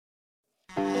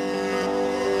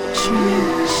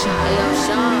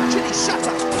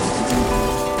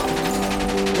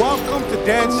Welcome to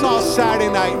Dancehall Saturday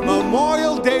Night,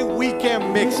 Memorial Day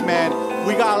weekend mix, man.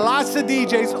 We got lots of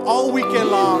DJs all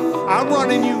weekend long. I'm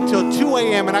running you till 2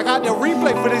 a.m. and I got the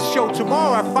replay for this show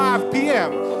tomorrow at 5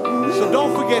 p.m. So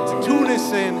don't forget to tune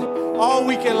us in all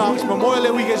weekend long. It's Memorial Day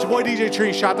weekend. It's your boy DJ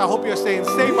Trini Shot. I hope you're staying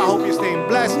safe. I hope you're staying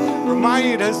blessed. Remind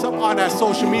you to hit us up on that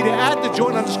social media at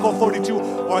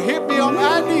 @thejoint_42 or hit me up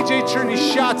at DJ Trini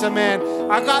Shot, man.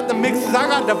 I got the mixes. I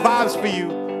got the vibes for you.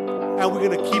 And we're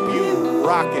going to keep you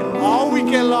rocking all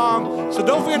weekend long. So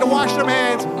don't forget to wash them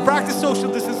hands, practice social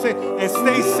distancing, and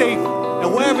stay safe.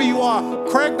 And wherever you are,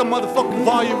 crank the motherfucking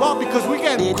volume up because we're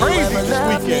getting crazy this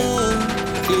weekend.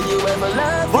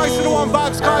 Voice of the One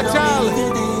Vibes Cartel,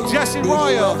 Jesse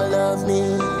Royal.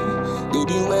 Did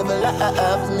you ever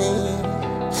love me?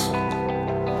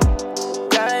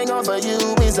 Crying over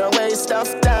you is a waste of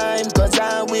time, cause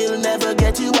I will never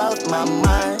get you out my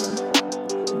mind.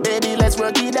 Baby, let's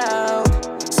work it out.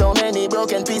 So many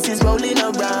broken pieces rolling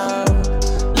around.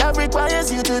 Love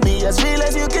requires you to be as real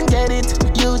as you can get it.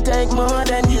 You take more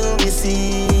than you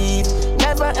receive.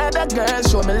 Never had a girl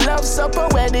show me love so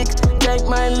poetic. Take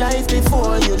my life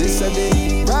before you leave. This a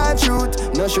the right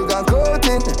truth, no sugar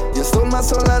coating. You stole my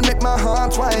soul and make my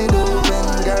heart wide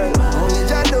open, girl. Only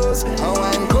Jah knows how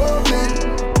I'm coping.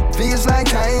 Feels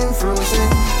like I'm frozen.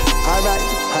 Alright,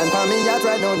 and for me at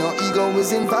right now, no ego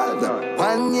is involved.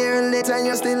 1 year later,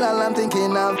 you're still all I'm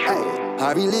thinking of.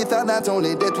 I really thought that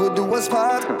only death would do us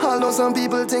part. Although some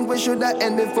people think we should have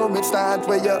ended before it start.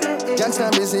 Where you gangsta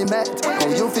busy met, how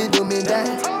you feel do me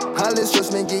that? All this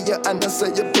just me give you and so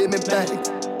you pay me back.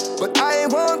 But I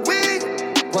won't wait.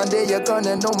 One day you're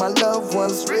gonna know my love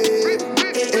was real.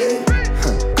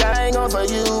 Crying over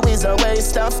you is a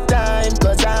waste of time,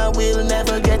 cause I will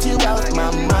never get you out my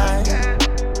mind.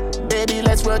 Baby,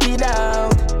 let's work it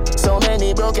out. So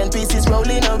many broken pieces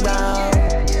rolling around.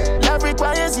 Love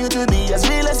requires you to be as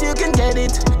real as you can get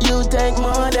it. You take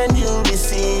more than you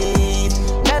receive.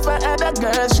 Never had a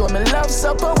girl show me love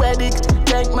so poetic.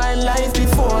 Take my life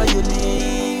before you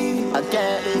leave. I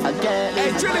can't live.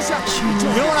 Hey, Trini Shot. You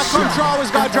know when I come through, I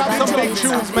always gotta drop some big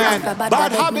tunes, man.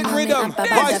 Bad Habit Rhythm,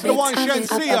 Voice of the One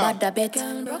Shensia.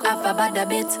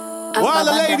 Well,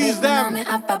 the ladies, them. I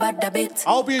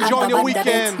hope you enjoy your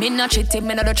weekend. Me no chitty,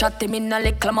 me no do chatty, me no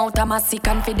little amount of massy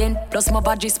confident. Plus my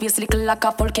body space little like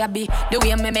a full cabby. The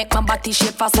way me make my body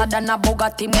shape faster than a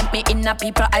Bugatti. Make me in a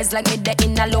people eyes like me the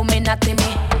in a Illuminati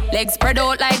me. Legs spread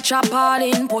out like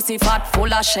chapalin. Pussy fat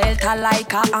full of shelter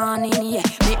like a awning. Yeah,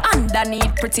 me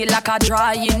underneath pretty like a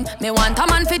drying. Me want a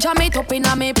man fi jam it up in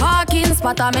a me parking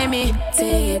spot. A me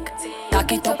take.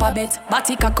 Tack it up a bit,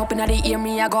 body cock up inna the ear.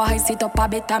 Me I go high sit up a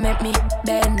bit and make me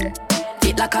bend.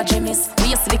 Fit like a gymnast.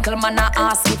 Waist little man a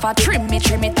ask if I trim it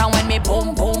and when me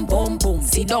boom boom boom boom.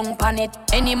 See down pan it.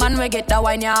 Any man we get that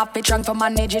wine you have to trunk for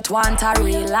manage it. Want a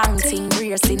real long thing,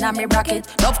 brace inna me bracket.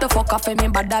 Love to fuck off me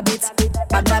bad a bit.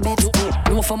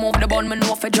 No for move the bun, me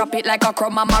no for drop it like a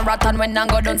crumb a marathon. When I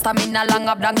go down stamina long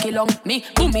up donkey long. Me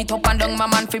boom it up and down, my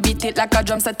man fi beat it like a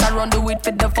drum set around. Do it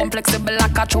for the fun, flexible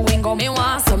like a chewing gum. Me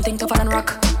want something tougher than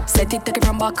rock. Set it, take it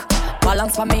from back.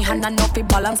 Balance for me hand and no fi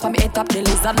balance for me head up. The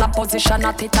lizard la position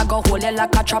at it, I go hold it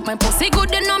like a trap. My pussy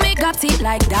good, you know me got it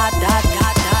like that.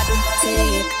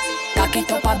 Take, tack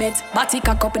it up a bit. Body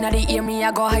cock up inna the ear, me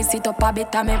I go high sit up a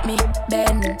bit and make me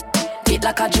bend. Fit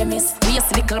like a gymnast.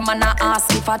 Waist little man a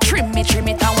ask if I trim it and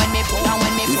when me pull and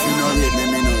when me pull. If you no rate me,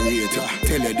 me no rate you.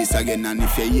 Tell you this again, and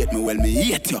if you hate me, well me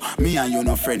hate you. Me and you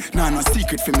no friend. Nah, no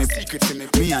secret for me.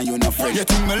 Me and you no friend. You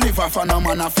think me live off a no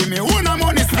man a fi me own a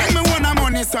money. Spend me own a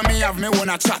money, so me have me own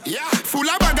a chat. Yeah. Full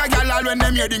of bag of gyal all when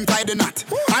them heading tie the knot.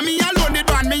 And me alone the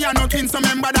one, me and no twins, so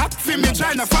remember that. Fi me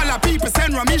try to follow people,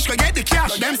 send Ramesh to get the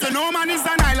cash. Them say no man is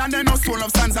an island, they no stone of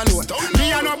stands alone.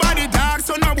 Me and nobody dog,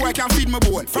 so no boy can feed me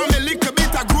bone. From a little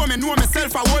bit I grow, me know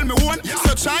myself, I hold me one. Yeah.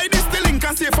 So try this the link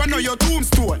and see if I know your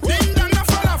tombstone. Ding dong the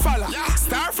falla. Yeah.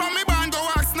 Start from me band, go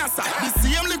ask NASA. The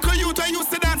same little youth I used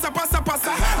to dance a passa.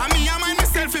 And me and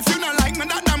myself, if you not like me,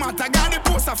 that no matter. Got the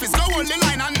post office, go hold the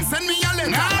line and send me a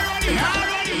letter.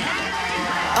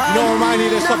 You know, remind me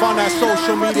of stuff on that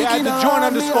social media at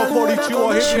 @thejoint_42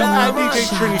 or hit me up at DJ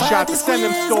Trini Shot. Send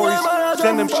them stories,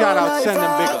 send them shout outs, send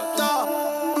them big ups.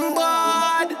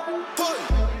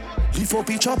 If up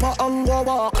each chopper and go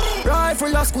walk,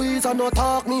 rifle a squeeze and no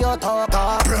talk me a talk.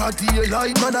 Broad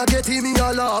daylight man a get me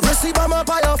a laugh. Receive a map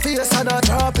by your face and a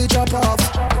drop it drop off.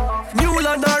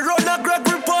 Newland a run a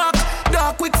Gregory Park.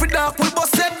 Dark quick for dark, we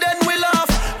bust them then we laugh.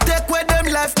 Take with them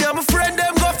life, them friend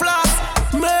them go flash.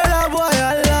 Murder boy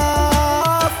I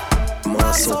laugh.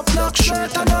 Mass up black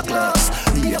shirt and a glass.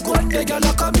 Me a go and dig a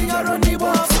lock and me a run the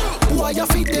buff. why you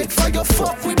fit dead for your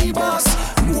fuck with the boss.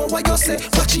 Know what you say,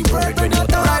 watch him bird when you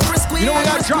die. You know we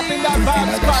got dropping that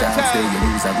Vybz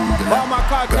Kartel. All my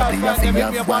cartel fans, they hit me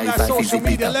up on that social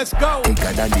media. Let's go.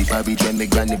 Thicker than the Paris when me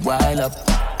granny wild up.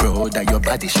 Bro, that your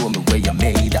body show me where you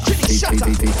made up.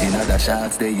 15 other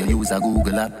shots there, you use a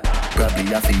Google app. Probably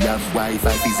have to have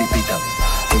Wi-Fi to zip it up.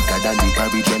 Thicker than the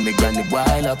Paris when me granny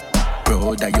wild up.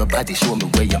 Bro, that your body show me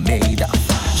where you made up.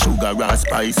 Sugar and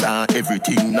spice and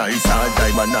everything nice. All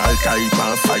diamond, all type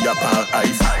and fire pan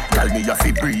ice. Tell me you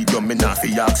fi breathe, you me not fi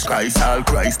ask Christ. All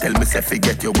Christ, tell me say fi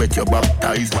get you wet, you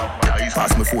baptized.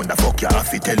 Pass me phone, the fuck you have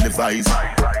fi televise.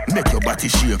 Make your body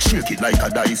shake it like a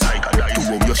dice. To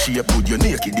how your shape, put you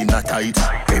naked in a tight.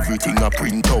 Everything I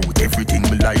print out, everything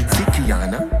me like. See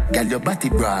Kiana, girl your body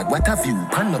broad, what have you,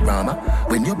 panorama.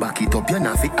 When you back it up, you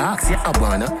not fi ask, you a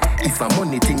wanna. If a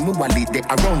money thing, me wallet there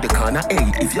around the corner.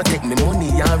 Hey, if you take me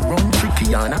money, I run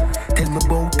Trickiana. Tell me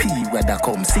about P, where that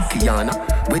come, Sickiana.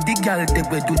 Where the girl, they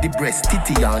will do the breast,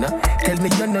 Titiana. Tell me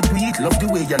you're not do it, love the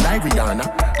way you lie,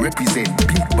 Rihanna. Represent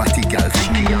big body girl,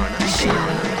 Sickiana.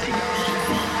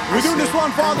 We do this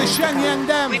one for all the Shen Yang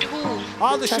them.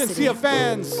 All the Shensia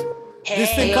fans.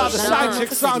 This thing called the Side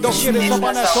Chick song. Don't get us up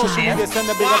on that social media. Send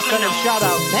a big up, send them shout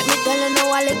out. Let me tell you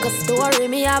now a little story.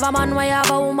 Me have a man, we have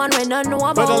a woman, we don't know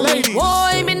about the ladies. me.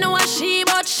 Boy, me know a she,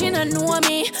 but she don't know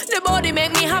me. The body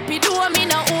make me happy, do me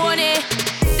not own it.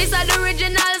 This is the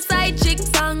original Side Chick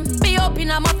song. Me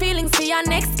open up my feelings for your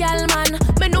next girl, man.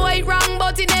 Me know it wrong,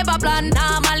 but it never plan.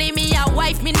 Normally me a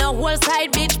wife, me no whole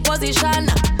side bitch position.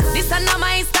 This is not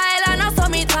my style and I saw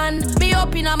me tan. Me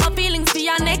open up my feelings for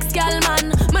your next girl,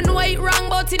 man. Me know it wrong,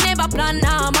 but it never plan.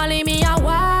 Normally me a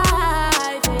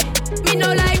wife. Me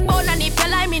no like bone, and if you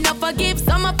lie, me no forgive.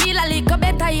 Some feel a little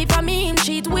better if I me him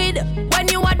cheat with. When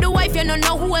you are the wife, you don't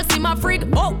know who else in my frig.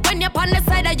 Oh, when you're on the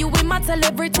side of you, we might tell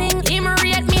everything. Him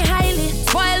rate me highly,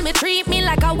 spoil me, treat me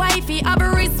like a wifey. I be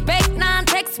respect,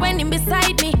 non-text when him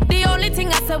beside me. The only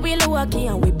thing I say we low-key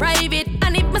and we private.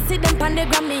 And if me see them on the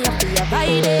gram, me have to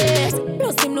avoid it.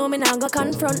 Plus him know me not go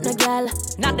confront no girl.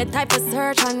 Not the type of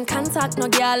search and contact no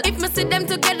girl. If me see them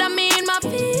together, me in my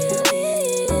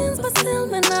feelings, but still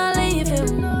me not leave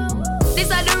him. This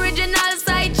is the original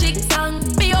Side Chick song.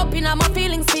 Me open up my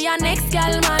feelings for your next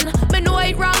girl, man. Me know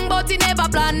it wrong, but it never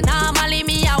plan. Normally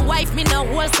me a wife, me no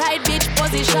whole side bitch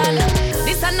position.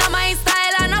 This is not my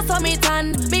style and I saw me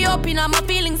tan. Me open up my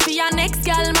feelings for your next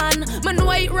girl, man. Me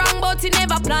know it wrong, but it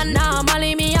never plan.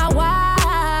 Normally me a wife.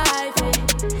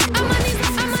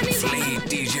 Fleet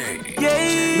DJ.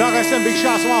 Yeah. Now I gotta send big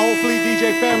shouts to my whole Fleet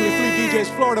DJ family. Fleet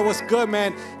DJs, Florida, what's good,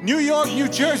 man? New York, New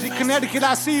Jersey, Connecticut,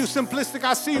 I see you. Simplistic,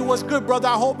 I see you. What's good, brother?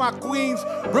 I hope my Queens,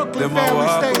 Brooklyn family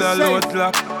stay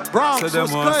safe. Bronx,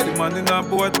 what's good? Man in a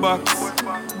boat box.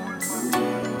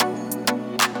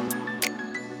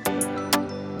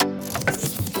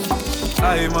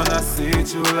 I wanna see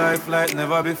through life like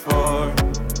never before.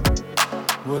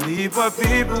 One heap of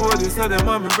people, what they say them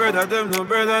and me brother, them no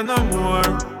brother no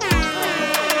more.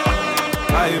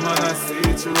 I wanna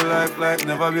see through life like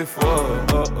never before.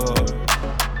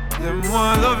 Them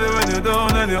want love you when you're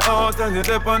down and you're out and you're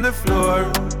deep on the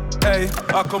floor. Hey,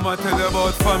 I come and tell you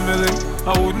about family.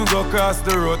 I wouldn't go across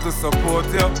the road to support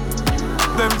you.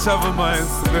 Them travel miles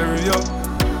to bury you.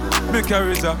 Me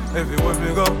carry ya everywhere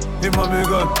me go. Him and me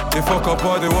gun, they fuck up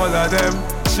all the wall of them.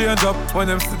 Change up when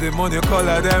them see the money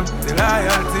color them. The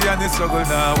loyalty and the struggle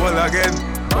now all again.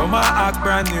 Come and act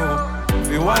brand new.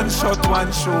 The one shot,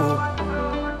 one show.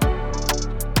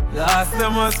 Last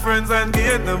them as friends and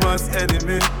gain them as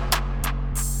enemy.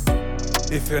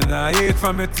 If you're not eat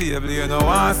from the table, you don't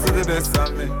want to see the best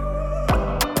of me.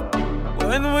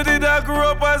 When we did I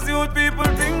grow up as youth, people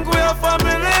think we are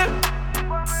family.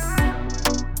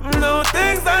 No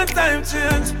things and time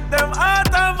change, them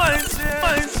heart and mind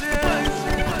change.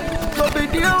 But the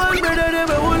dear one brother, them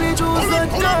only choose that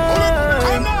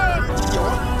time.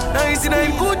 I see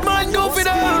them good man do for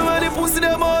them, and the pussy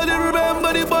them all they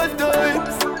remember the bad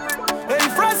times. Hey,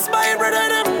 frost my brother,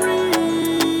 them real.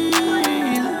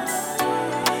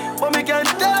 But me can't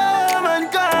tell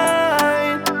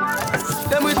mankind.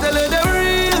 Them we tell you them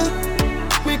real.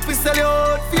 Make me sell you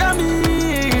out for your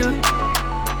meal.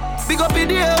 Big up the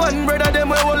dear one brother, them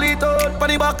we hold it out for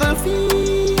the battlefield.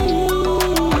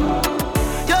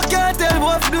 You can't tell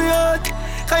what to do yet,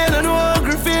 cause you don't know how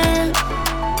to feel.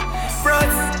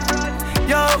 Frost,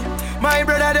 yo, my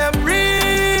brother them real.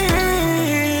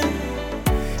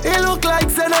 He look like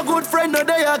send a good friend no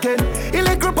day again. He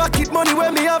like a pocket money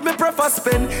when me have me prefer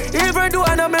spend. Even do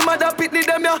I know me mother pitney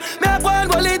them ya. Me a go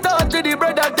and hold it out to the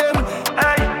brother them.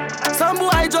 Aye. Some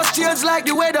boy just change like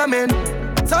the weatherman.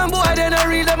 Some boy they no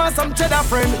real, them as some cheddar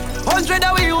friend. 100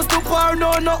 that we used to pour,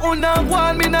 no one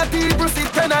one. Me not even see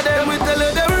 10 of them. We tell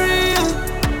you them real.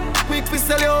 Quick we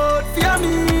sell you out for your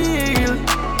meal.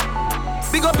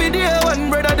 Big up in the air one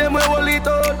brother, them we hold it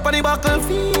out for the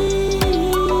battlefield.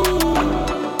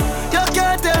 You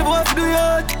can't tell what to do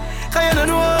yet, cause you don't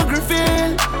know how to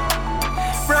feel.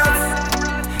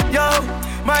 Friends, yo,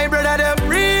 my brother them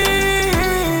real.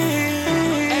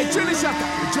 Hey, Trilly Shatta,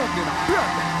 the juggling a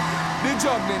problem. The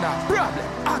juggling a problem.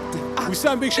 Active. We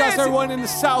send big shots to everyone in the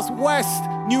Southwest,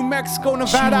 New Mexico,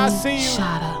 Nevada, I see you.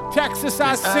 Texas,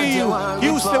 I see you.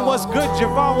 Houston was good.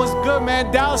 Javon was good,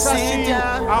 man. Dallas, I see you.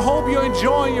 I hope you're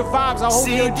enjoying your vibes. I hope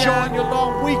you're enjoying your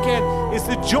long weekend. It's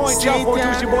the joint, y'all. For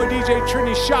your boy DJ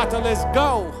Trini Shatta. Let's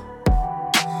go.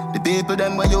 The people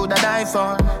them where you that die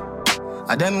for.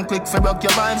 And them quick for broke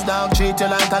your vibes down. Treat you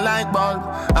like a light bulb,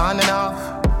 on and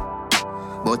off.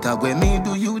 But when me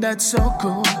do you, that's so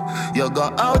cool. You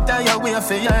go out of your way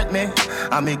for hurt me,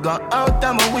 and me go out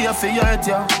of my way for hurt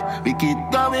you. We keep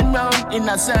going round in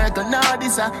a circle. Now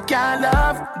this a can't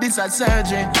love, this a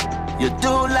surgery. You too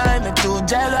lie, me too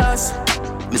jealous.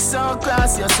 Me so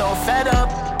cross, you're so fed up.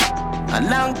 A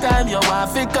long time you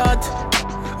want to cut.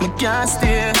 Me can't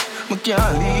stay, me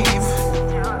can't leave.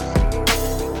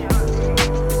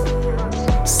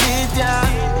 Sit down.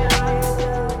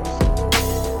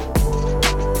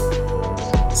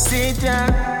 Sit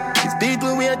down. These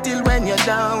people wait till when you're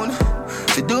down.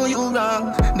 To do you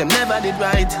wrong, them never did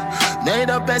right. Made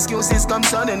up excuses come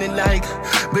suddenly like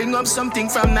bring up something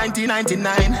from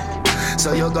 1999.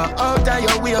 So you go out of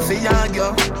your way for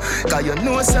argue, cause you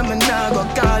know someone now go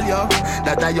call you.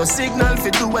 That are your signal for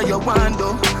do what you want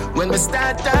do. When we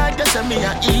start talk, you say me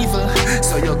a evil.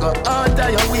 So you go out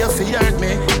of your way for hurt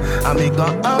me, and me go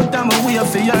out of my way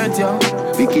for hurt you.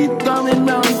 We keep going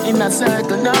round in a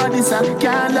circle. Now this a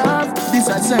can't love, this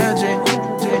a surgery.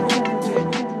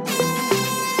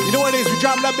 You know what it is? We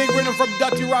dropping that big rhythm from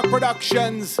Dirty Rock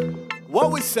Productions.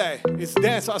 What we say? It's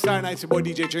Dance on Saturday Night. It's your boy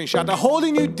DJ Trini Shatta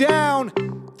holding you down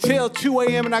till 2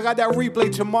 a.m. And I got that replay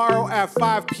tomorrow at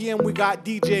 5 p.m. We got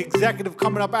DJ Executive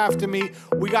coming up after me.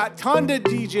 We got tons of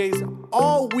DJs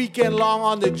all weekend long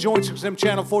on the Joint System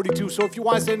Channel 42. So if you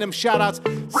want to send them shout outs,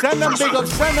 send them big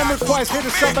ups, send them requests. Hit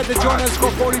us up at the Joint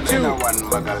Score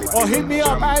 42. Or hit me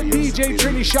up at DJ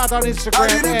Trini Shatta on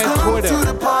Instagram and Twitter. I didn't come to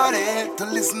the party to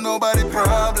listen nobody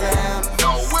problem.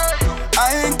 No way.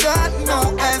 I ain't got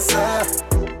no answer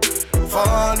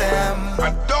for them.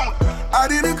 I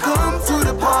didn't come to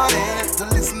the party to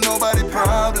listen nobody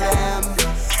problem.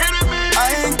 Kidding me?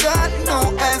 I ain't got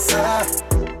no answer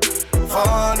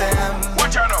for them.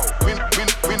 What you know?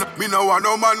 Me no want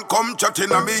no man come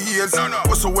chatting on me ears.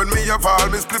 Also when me have all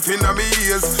me spliffing on me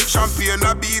ears. Champagne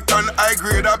a beat and I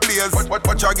grade a blaze.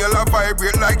 Watch a girl a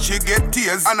vibrate like she get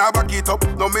tears. And I back it up,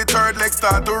 now me third leg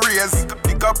start to raise.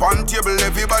 Pick up on table,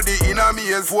 everybody in a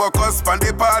maze. Focus on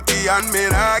the party and me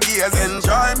nah gaze.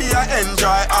 Enjoy me, I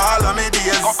enjoy all of me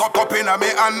days. Cup in a me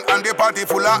and the party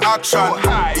full of action.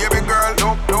 Baby girl,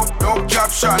 no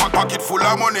caption. Pocket full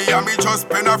of money and me just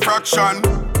spend a fraction.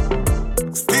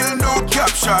 Still no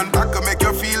caption. That can make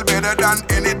you feel better than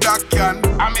any doc can.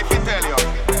 I'm if you tell you.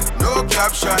 No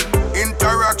caption,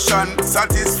 interaction,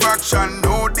 satisfaction,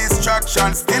 no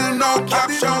distraction. Still no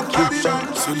caption.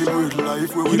 Celebrate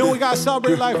life. You know we gotta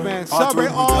celebrate life, man.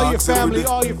 Celebrate all your family,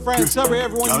 all your friends. Celebrate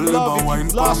everyone you love.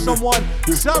 If you lost someone,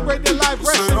 celebrate their life.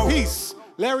 Rest in peace.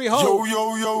 Larry Ho.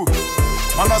 Yo.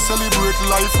 Man, I celebrate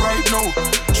life right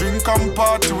now. Drink and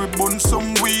party, we bun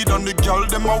some weed. And the girl,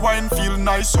 them a wine, feel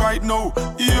nice right now.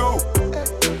 Yo.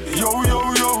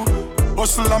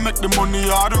 Hustle and make the money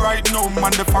hard right now.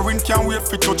 Man, the foreign can't wait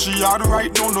for touch yard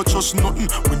right now. No trust nothing,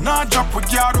 we not drop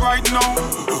with yard right now.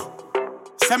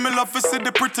 Send me love to see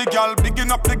the pretty gal.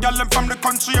 Bigging up the gal them from the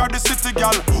country or the city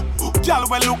gal. Gal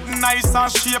will look nice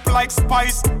and shape like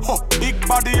spice. Big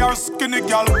body or skinny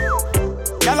gal.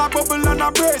 Gal a bubble and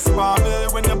a brace,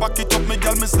 baby. When you back it up, me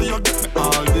gal, me say you get me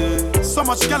all day. So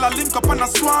much gal a link up and a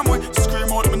swarm with.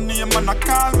 Scream out my name and a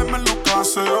call me look and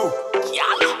say yo.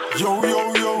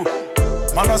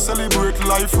 Man, I celebrate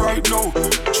life right now.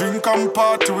 Drink and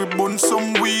party, we bun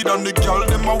some weed. And the gal,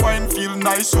 them a wine, feel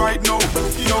nice right now.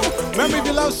 Yo. Remember, if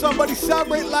you love somebody,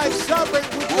 celebrate life, celebrate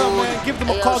with them, man. Give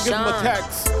them a call, give them a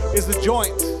text. It's the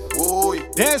Joint.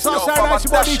 Dance on Saturday Night,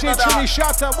 your boy DJ Trini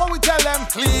Shatta. What we tell them?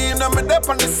 Clean, I'm a dep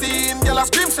on the scene. Girl, I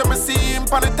scream to me scene.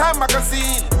 Pan the Time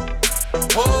magazine.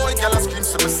 Boy, girl, I scream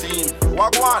to me scene.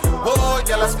 Wagwan. Boy,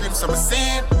 girl, I scream to me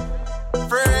scene.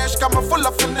 Fresh, come full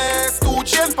of finesse. 2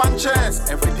 chain punches.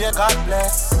 Every day, God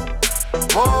bless.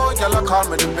 Boy, girl, I call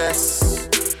me the best.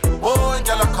 Boy,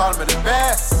 girl, I call me the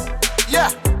best.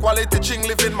 Yeah. quality ching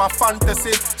live in my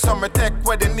fantasy. So me take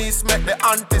where the niece make the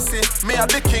auntie see. Me a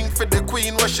the king for the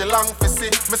queen where she long for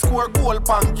see. Me score goal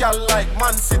pan gal like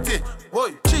Man City.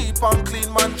 Boy, cheap and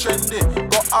clean man trendy.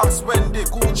 Go ask Wendy,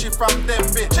 Gucci from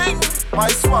Dembe. Ching, my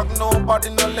swag nobody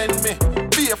no lend me.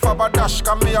 Be a Fabadash,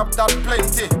 can me have that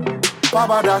plenty.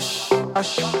 Fabadash,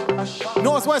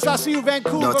 Northwest, I see you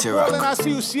Vancouver, Portland, I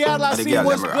see you Seattle, I see you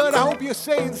what's good. I hope you're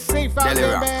staying safe out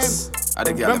there, man.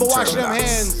 Remember washing them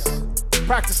hands.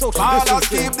 Practice social distancing. I'll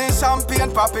keep the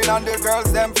champagne popping and the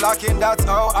girls them flocking. That's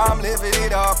how I'm living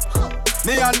it up.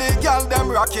 Me and the girl them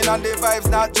rocking and the vibes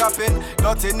not dropping.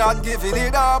 Nothing not giving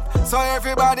it up. So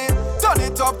everybody turn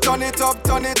it up, turn it up,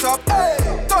 turn it up. Hey,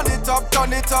 turn it up,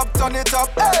 turn it up, turn it up.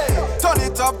 Hey, turn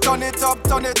it up, turn it up,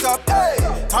 turn it up. Hey,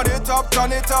 turn it up,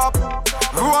 turn it up.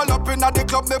 Roll up in at the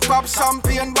club, me pop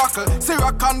champagne buckle.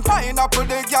 Syrup and pineapple,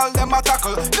 the girl them a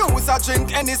tackle. Use a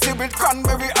drink Hennessy with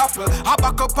cranberry apple. A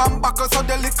back up and buckle so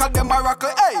the liquor them a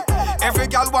rockle. Hey, every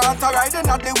girl want to ride in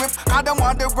at the whip. I don't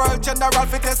want the world general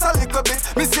fit test a little bit.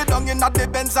 Me sit down in at the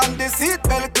Benz and the seat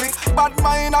belt click. Bad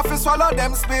mind have to swallow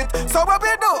them spit. So what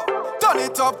we do? Turn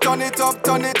it up, turn it up,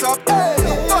 turn it up. Hey,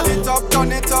 turn it up,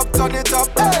 turn it up, turn it up.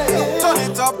 Hey, turn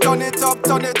it up, turn it up,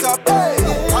 turn it up. Hey,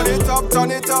 turn it up,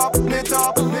 turn it up, turn it up.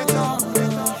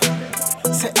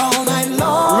 Say all night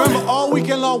long. Remember, all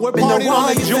weekend long, we're partying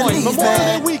on the joint. Memorial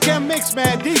Day weekend mix,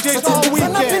 man. DJs all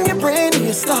weekend. Up in your brain and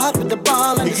you start with the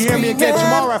ball and you can hear me again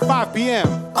tomorrow at 5 p.m.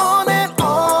 On and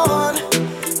on.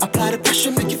 Apply the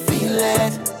pressure, make you feel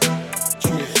it.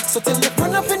 So till it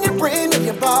run up in your brain and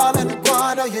your ball and the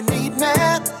quad, all you need,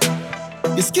 man.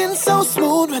 Your skin so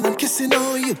smooth when I'm kissing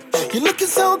on you. You're looking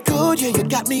so good, yeah, you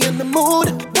got me in the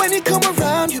mood. When you come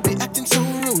around, you be acting so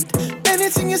rude.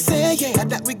 Anything you say, yeah,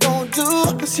 that we gon'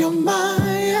 do. Cause you're my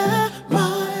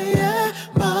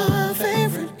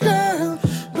favorite girl.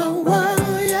 My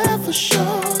world, yeah, for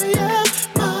sure, yeah.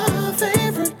 My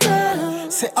favorite girl.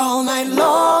 Say all night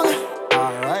long.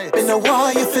 Alright. Been a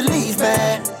while you feel leave,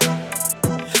 man.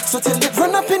 So till it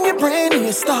run up in your brain and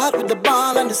you start with the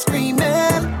ball and the screaming.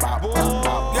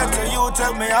 Get to you,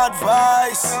 take me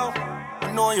advice.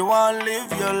 I know you wanna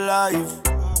live your life.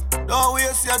 Don't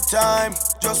waste your time,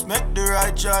 just make the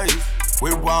right choice.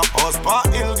 We want us pa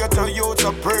ill, get a youth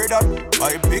to pray that.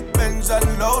 Buy big Benz and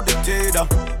load the tater.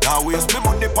 Now waste me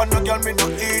money pon no girl, me no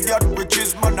idiot.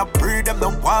 Riches man a pray, them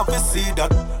don't want to see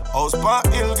that. House pa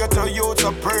ill, get a youth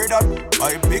to pray that.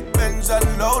 Buy big Benz and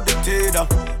load the tater.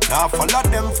 Now follow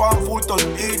them for full ton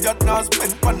idiot. Now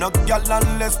spend pon no girl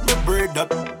unless me breed that.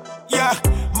 Yeah,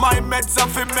 my meds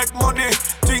have to make money.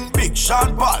 Think big,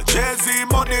 Sean Paul, Jay-Z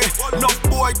money. Enough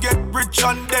boy get rich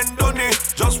and then done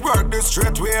it. Just work the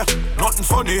straight way, nothing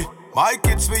funny. My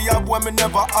kids we have when me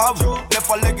never have. Left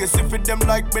a legacy for them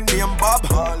like me name Bob.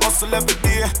 Hustle every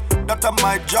day, that's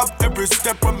my job. Every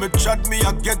step when me chat me,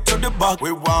 I get to the back.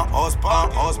 We want us,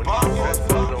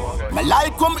 My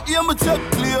life come here, me take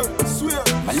clear. Swear.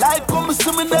 My life come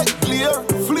see me neck clear.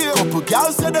 Flare. Couple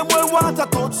girls say them well want a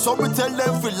touch, so me tell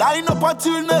them we line up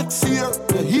until next year.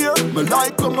 You hear? My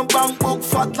life come a bank book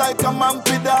fat like a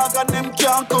monkey dog and them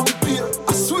can't compare.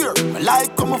 I swear. My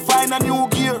life come a find a new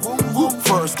gear. Boom boom.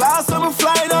 First class I'm a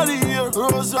flying out of here.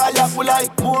 Rose I like we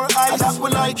like more ice. I like we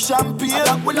like champagne. I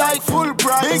like we like full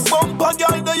price. Big bumper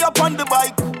girl they up on the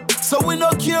bike. So we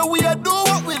don't care, we do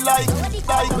what we like.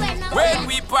 When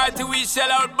we party, we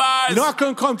shell out bars. You know I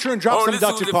couldn't come true and drop some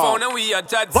Dutchy Paul. And we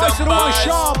chat Vice some bars.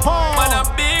 Sean Paul. Man a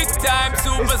big time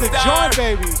superstar. It's the joint,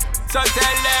 baby. So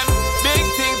tell them, big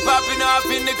things popping off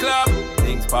in the club.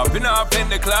 Things popping off in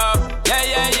the club. Yeah,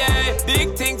 yeah, yeah.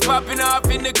 Big things popping off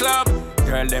in the club.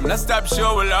 Girl, them not stop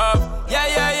showing love. Yeah,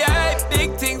 yeah, yeah.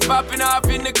 Big things popping off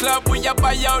in the club. We a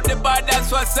buy out the bar,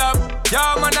 that's what's up. Yo,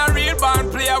 man, a real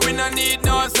band player, we no need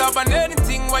no sub. And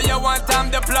anything where you want, I'm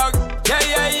the plug. Yeah,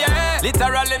 yeah, yeah.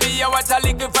 Literally, me, I watch a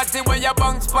little fatty where you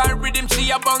bounce for rhythm. She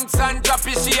a bounce and drop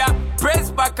it, she a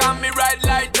press back on me right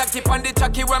like Jackie on the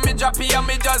chucky. When me drop it, and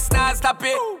me just not stop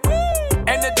it.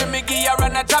 Energy me gear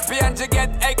and a drop it, and you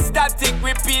get ecstatic.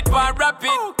 Repeat one rapid.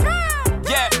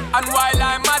 Yeah, and while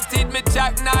I'm at it, me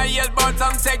chat now yell about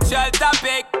some sexual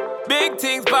topic. Big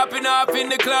things popping off in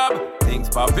the club. Things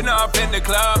popping off in the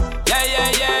club. Yeah,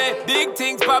 yeah, yeah. Big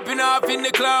things popping off in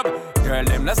the club. Girl,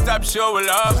 them not stop showing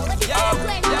love.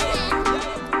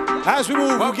 As we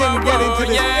move, we're getting into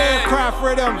this aircraft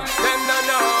rhythm.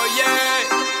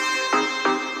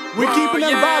 We're keeping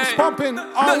them vibes pumping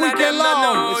all weekend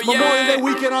long. It's Memorial Day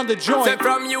weekend on the joint. Say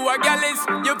from you a gallus,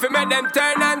 you fi make them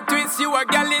turn and twist. You a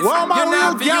gallus, well, my you real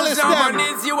not gallus use no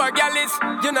monies. You a gallus,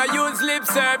 you not use lip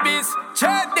service.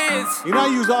 Check this. You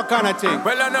not use all kind of things.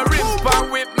 Well on a rim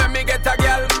pan whip, me get a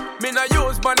gal. Me no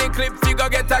use money clip figure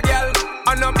get a girl.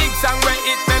 On a big song where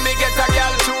it make me get a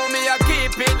girl. Show me I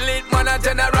keep it lit, man a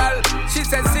general. She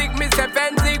said sick, me say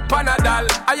Fenzik Panadol.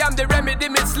 I am the remedy,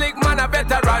 me slick man a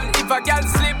veteran. If a girl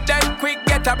slip, then quick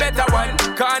get a better one.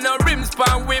 Can no rims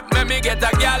pan whip, me get a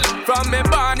girl. From me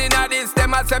born in a this,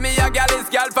 them a say me a girl is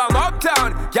girl from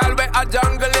uptown. Girl where a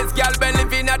jungle is, girl where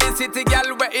live in a the city.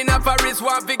 Girl where in a forest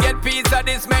want to get piece of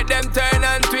this, make them turn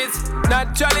and twist.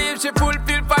 Naturally if she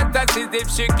fulfill fantasies, if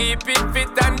she keep it fit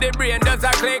and the brain does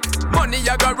a click. Money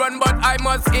I go run but I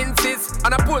must insist.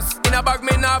 And a puss in a bag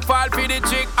me not fall for the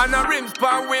chick. And a rims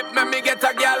pan whip me get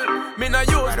a girl. Me no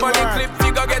use money clip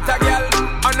figure get a girl.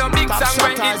 And a big song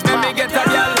when it me get a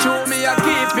girl. Show me I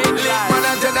keep it lit man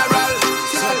a general.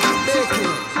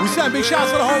 We send big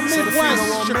shouts to the whole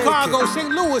Midwest, Chicago,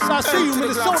 St. Louis, I see you,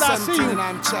 Minnesota, I see you.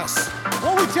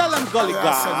 What we tell them, Gully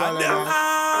God?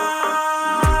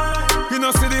 You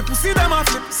know see the pussy them a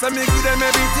flip, so me give them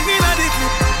everything in a the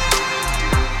clip.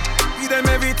 Give them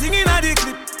everything in a the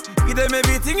clip. Give them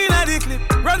everything in a the clip.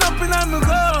 Run up in on me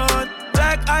gun,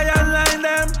 like iron line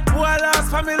them. Who I lost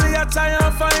family, I try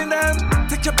and find them.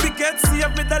 Take your picket, see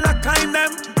if me the lock kind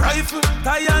them. Rifle,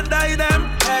 tie and die them.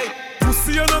 Hey.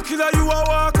 Pussy you no killer, you a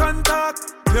walk and talk.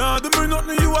 Can't do me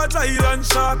nothing, you a giant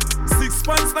shark. 6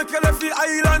 pants na kill every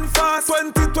island fast.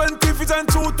 20 vision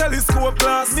 2 telescope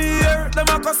glass. Me here, them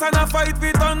a cuss and a fight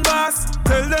with on bass.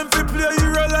 Tell them fi play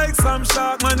hero like some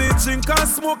shark. Man it drink and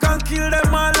smoke and kill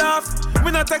them and laugh.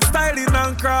 Me not textiling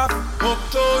and craft.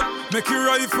 Uptown, make your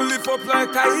rifle lift up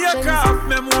like a aircraft.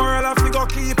 Memorial of figure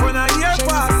keep on a year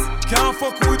pass. Can't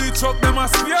fuck with the truck, them a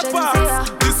spare parts.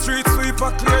 The street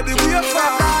sweeper clear the way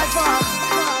fast.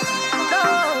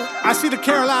 I see the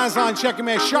Carolinas on checking,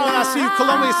 man. Charlotte, I see you.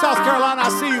 Columbia, South Carolina, I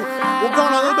see you. We're going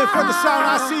a little bit further south,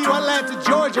 I see you. Atlanta,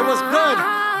 Georgia, what's good?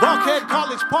 Buckhead,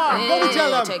 College Park. What we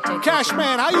tell them? Cash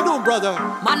Man, how you doing, brother?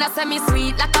 Man, I say me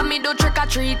sweet, like a me do trick or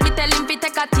treat. Me tell him fi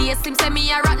take a taste, him say me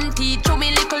a rotten teeth. Chew me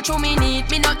little, chew me neat.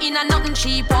 Me not in a nothing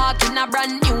cheap. Walk in a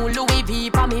brand new Louis V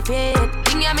for me feet.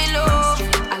 Thing ya me love,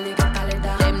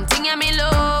 them thing ya me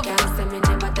love. Can't say me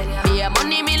never tell ya. Be a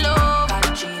money me love,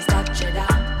 got cheese, got cheddar.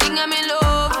 Thing ya me love.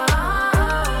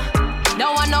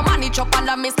 Don't want no money chop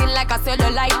under me skin like a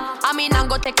cellulite. I mean I'm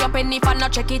go take your penny for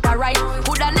not check it alright.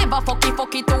 Coulda never fuck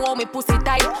it to hold me pussy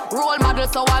tight. Role model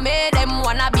so I made them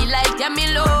wanna be like yeah me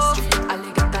love.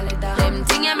 Them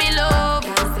thing yeah me love.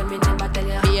 Can't say me never tell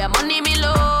ya. Be a money me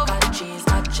love. Got cheese,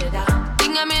 got cheddar.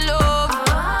 Thing yeah me love.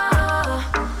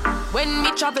 When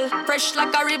me travel, fresh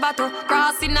like a river too.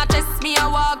 Crossing a chest, me a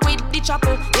walk with the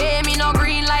chapel. Yeah, me no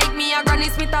green like me a Granny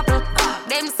Smith apple.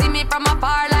 Them see me from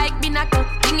afar like binacle.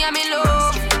 Thing ya me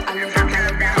love.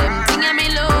 Them thing ya me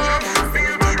love.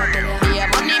 Yeah,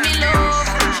 money me love.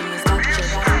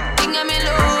 Thing ya me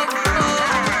love.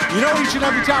 You know, each and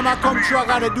every time I come through, I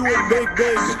gotta do it big.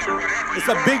 It's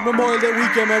a big Memorial Day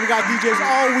weekend, man. We got DJs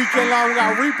all weekend long. We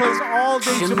got replays all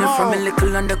day tomorrow. tomorrow. From a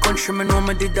little under country, me know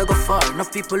me did I go far.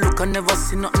 Enough people look and never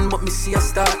see nothing but me see a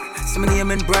star. So many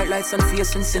name in bright lights and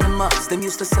face in cinemas. Them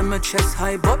used to send my chest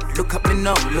high, but look at me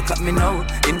now,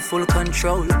 in full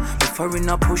control. Before in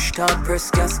a push start, press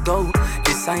gas go.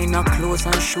 Designer clothes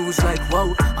and shoes like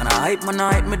wow. And I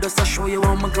hype me just to show you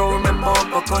how my girl remember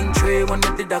up a country when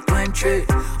I did a climb tree.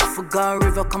 I forgot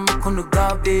river come up on the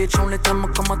garbage. Only time I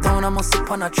come a town I must sip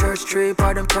on a church tree.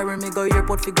 Part them carry me go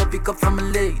airport figure pick up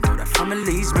family. Know that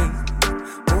family's me.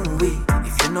 Ooh-wee.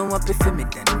 If you know what for me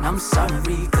then I'm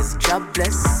sorry. Cause God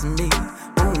bless me.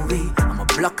 Ooh-wee. I'm a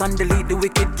block and delete the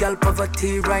wicked girl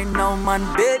poverty right now man.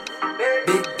 Big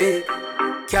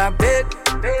car big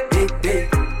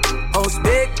house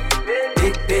big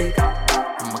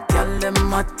I'm a girl them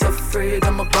not afraid.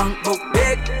 I'm a bank book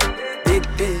big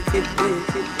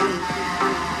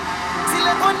See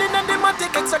like one in the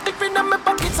matic, exotic in my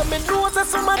pocket. So me know that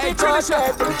somebody crash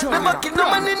it. Never kill no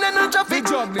man in no traffic.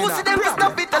 Pussy them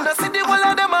stop it and I see the whole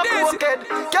of them a broken.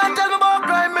 Can't tell me about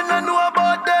crime and I know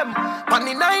about them. On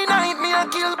the 9-9 me a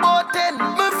kill about 10.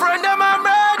 My friend them a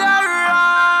murderer.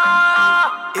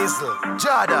 Isle,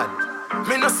 Jordan.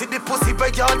 Me no see the pussy by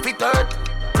y'all fit hurt.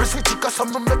 Prissy chica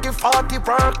some making 40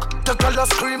 work. The girl a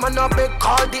scream and a beg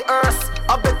call the earth.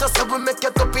 I better say we make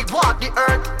it up big walk the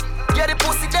earth. Yeah, the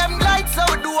pussy them lights so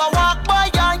do a walk by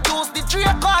and use the tree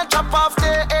call chop off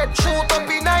their head. Shoot up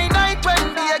in 9-9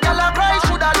 when the girl a cry.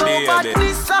 Should I know about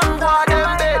this song for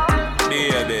them bed.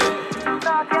 Baby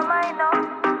talk your mind now.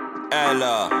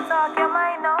 Hello talk your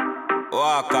mind now.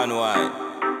 Walk and wine.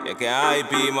 You can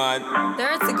hype man.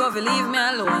 Dirty Govy, leave me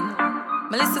alone.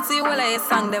 I listen to you while I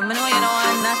sing them. I know you don't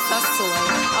want not a soul.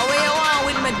 How you want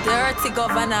with me dirty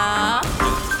governor?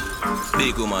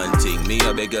 Big woman thing, me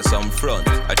I beg you some front.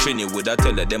 I train you with I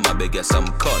tell her them I beg you some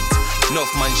cunt.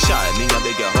 Enough man shy, me I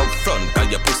beg you up front. Cause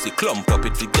your pussy clump up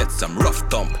if you get some rough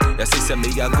thump. Your sister me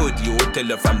a good, you tell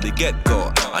her from the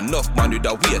get-go. Enough man with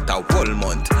a wait a whole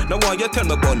month. Now why you tell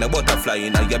me about the butterfly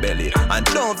in your belly? And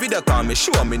don't video call me,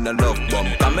 show me no love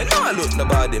bump. Cause me nah look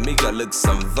nobody, me you look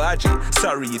some vaggy.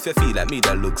 Sorry if you feel like me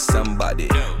that look somebody.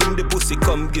 Bring the pussy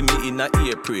come give me in a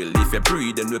April. If you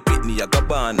breathe and repeat me, I go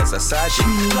born as a sergeant.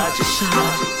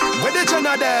 Where the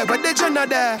Jenna there, where the Jenna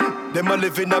there? Them a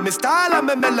living on me style and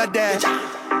me melody.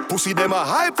 Pussy them a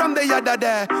hype from the yada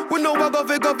there. We know what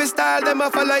govy style them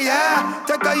a follow, yeah.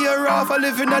 Take a year off, a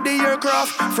living at the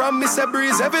aircraft. From Mr.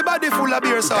 Breeze, everybody full of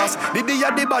beer sauce.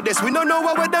 The baddest, we don't know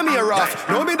what with them here off.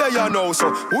 No me there you know, so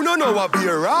who don't know what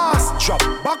beer ass. Drop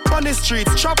back on the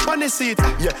streets, chop on the seat.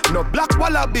 Yeah, no black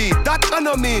wallaby, that I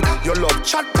know me. Your love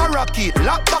chat parakeet,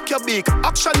 lock back your beak.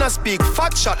 Action and speak,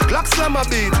 fat shot, clock slam a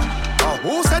beat.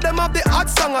 Who said them have the hot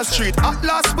song on street? At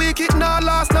last week, it now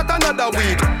last, not another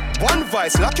week. One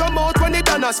voice, lock your mouth when it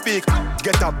done a speak.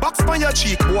 Get a box on your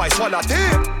cheek, boy, swallow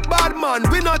tape. Bad man,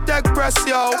 we not take press,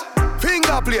 yo.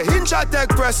 Finger play, hinge at take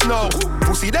press now.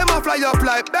 Pussy them a fly up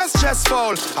like best chest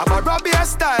fall. I'm a Robbie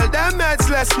style, them heads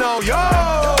less now, yo.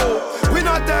 We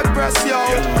not take press, yo.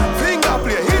 Finger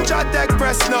play, hinge at take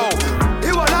press now.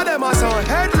 He one of them a some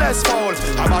headless fall.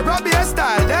 I'm a Robbie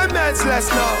style, them heads less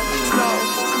now.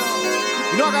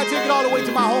 You know I gotta take it all the way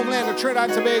to my homeland of Trinidad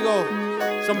and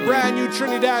Tobago. Some brand new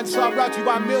Trinidad song brought to you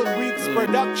by Mill Weeks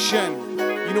Production.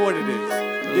 You know what it is.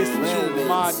 This tune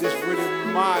mod, this really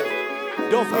mod.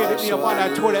 Don't forget to hit me up on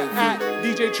that Twitter at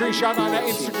DJ Tree Shot, on that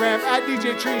Instagram at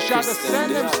DJ Tree Shot.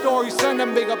 Send them stories, send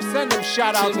them big ups, send them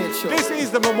shout outs. This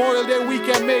is the Memorial Day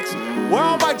weekend mix. Where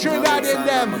all my Trinidad in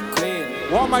them?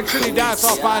 Where all my Trinidad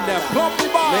off on them? Plump the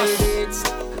boss.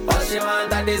 All she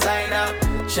want a designer.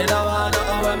 She don't want no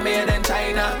over made in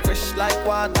China. Fresh like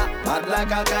water, hot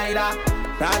like a Al-Qaeda.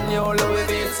 Brand new Louis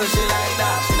V, so she like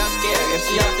that. She not scared if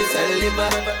she have to sell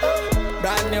liver.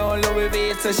 Brand new Louis V,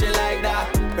 so she like that.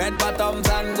 Red bottoms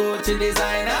and Gucci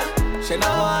designer. She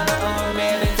don't want no over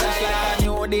made in China. Like a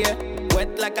new day,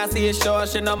 wet like a seashore.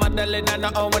 She no modeling and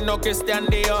no own no Christian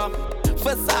Dior.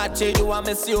 Versace, you a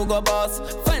Miss Hugo boss.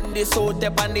 Fendi suit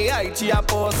up on the IG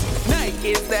post.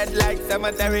 Nike's dead like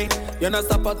cemetery. You no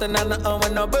supporting and no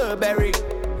own no Burberry.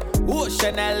 Who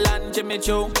Chanel and Jimmy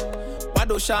Choo.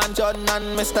 Badushan, John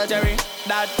and Mr. Jerry.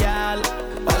 That girl,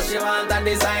 all she want a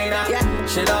designer. Yeah.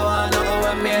 She don't want no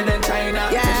over made in China.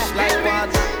 Yeah. Fish like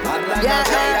water, hot like a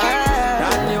Al-Qaeda.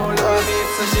 Brand new Louis V,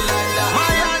 so she like that.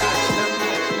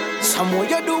 Some way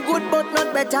you do good but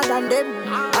not better than them.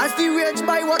 As the rage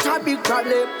by what a big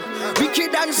problem.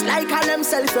 Wicked and sly call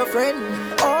themselves a friend.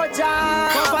 Oh Jah,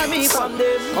 cover me from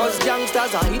them. Cause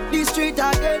gangsters are hit the street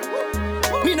again.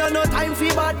 Me no time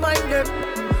for bad mind them.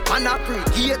 And I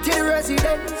create till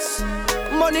residence.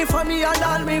 Money for me and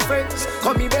all my friends.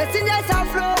 Come me best in just a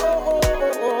flow.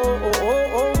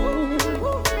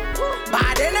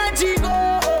 Bad energy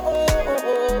go.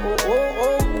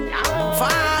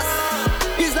 Fast.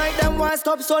 It's like them want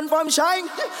stop sun from shine.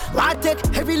 I take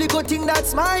every little thing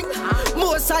that's mine.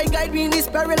 Most I guide me in these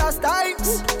perilous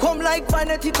times. Come like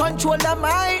vanity control the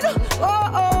mind.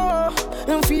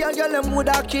 And fear a girl them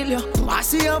woulda kill you. I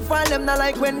see you fall them not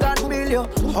like when God bill you.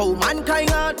 How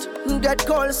mankind heart get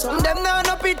cold. Some them now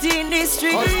no pity in the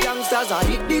street. Cause youngsters are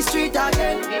hit the street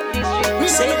again. Me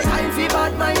no time for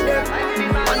bad mind them.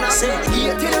 And I say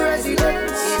here till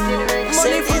residence.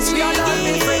 Money for me and all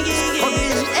my friends.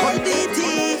 LDT.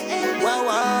 Wow,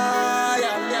 wow,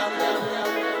 yeah.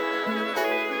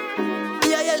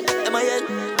 MIL,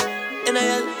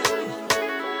 NIL.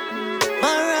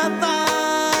 Marapa.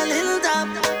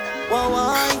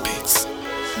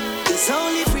 It's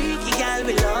only freaky girl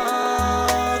we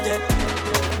love them.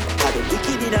 How the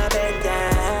wicked in a bed,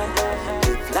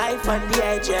 yeah. Live life on the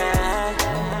edge, yeah.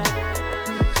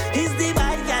 It's the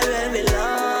bad girl when we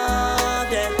love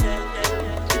them.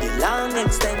 With the long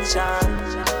extension,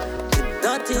 with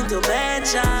nothing to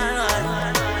mention.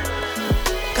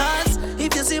 Cause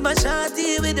if you see my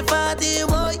shawty with the party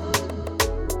boy,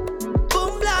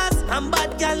 boom blast, and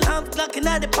bad girl I'm clocking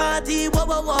at the party, whoa,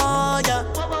 whoa, whoa, yeah.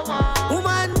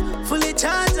 Woman, fully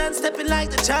charged and stepping like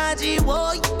the chargy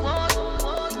boy.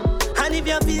 And if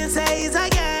you feel say it's a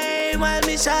game, while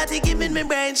me shawty giving me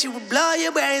brain, she will blow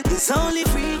your brain. It's only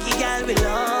freaky girl we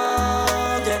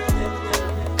love, yeah.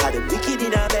 Got the wicked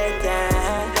in a bed,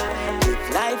 yeah. Live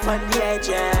life on the edge,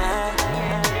 yeah.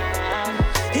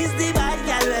 It's the bad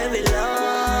girl when we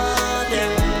love, yeah.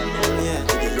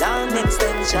 With the long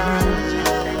extension,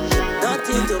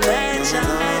 nothing to mention.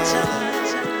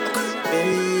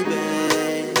 Baby,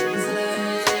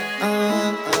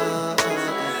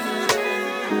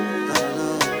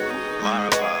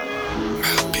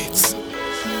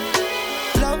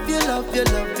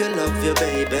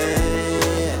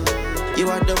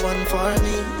 one for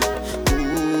me.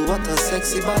 Ooh, what a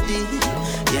sexy body.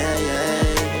 Yeah,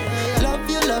 yeah. Love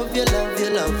you, love you, love you,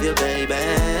 love you,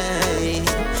 baby.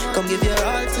 Come give your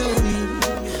all to me.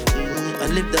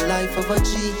 And live the life of a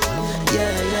G.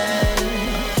 Yeah,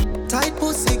 yeah. Tight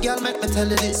pussy, girl, make me tell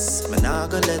you this. Me nah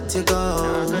gonna let you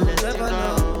go. Never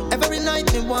know. Every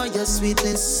night me want your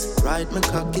sweetness. Ride me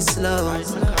cocky slow.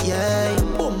 Yeah.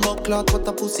 Bumbo clock, what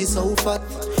a pussy so fat.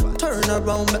 Turn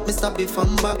around, make me stop it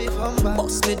from back.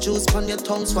 Bust me juice on your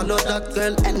tongue, swallow that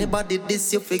girl. Anybody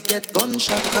this you forget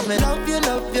gunshot. Come and love you,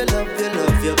 love you, love you,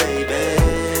 love you, baby.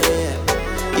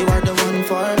 You are the one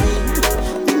for me.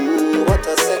 Ooh, what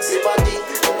a sexy body.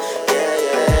 Yeah,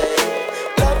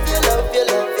 yeah. Love you, love you,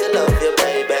 love you, love you,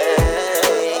 baby.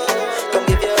 Come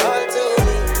give your all to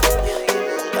me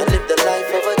and live the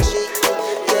life of a G.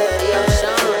 Yeah,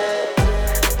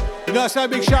 yeah. You know, I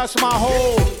said big shouts to my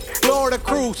whole Florida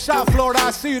crew, South Florida,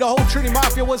 I see you. The whole Trinity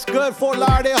Mafia, what's good? Fort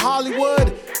Lauderdale,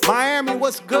 Hollywood, Miami,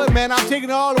 what's good, man? I'm taking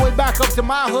it all the way back up to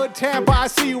my hood, Tampa. I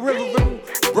see you, Riverview,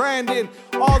 Brandon,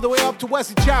 all the way up to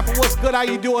Wesley Chapel. What's good? How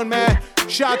you doing, man?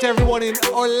 Shout out to everyone in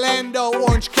Orlando,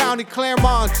 Orange County,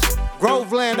 Claremont,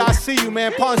 Groveland. I see you,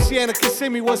 man. Ponciana,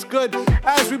 Kissimmee, what's good?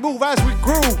 As we move, as we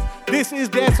groove, this is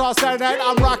Dance Hall Saturday Night.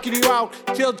 I'm rocking you out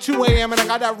till 2 a.m. and I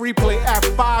got that replay at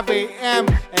 5 a.m.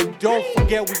 And don't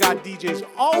forget, we got DJs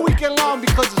all weekend long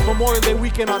because it's Memorial Day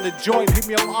weekend on the joint. Hit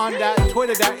me up on that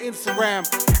Twitter, that Instagram,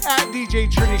 at DJ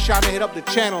Trini. Shout to hit up the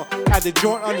channel at the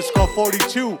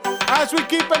joint_42. As we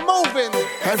keep it moving.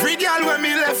 Every girl when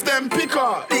me left them pick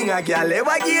up. Thing a girl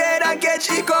ever get head and get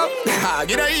chick up.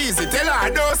 Get her easy, tell her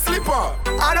don't slip up.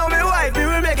 I know me wife, me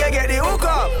will make her get the hook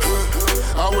up.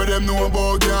 How would them know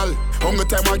about girl? Hunger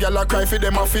time a girl a cry for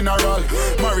them a funeral.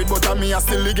 Married but a me a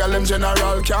still legal them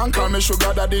general. Can't call me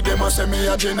sugar daddy, them a say me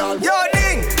a general. Yo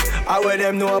ding! How would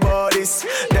them know about this?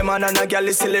 Them man and a girl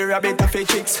is silly rabbit a fake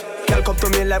chicks. Girl come to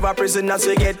me live a prison as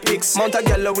we get pics. Mount a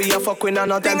girl we a fuck with and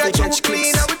not time to catch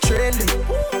clicks. Thing a too clean and we trendy.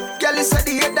 Girl is at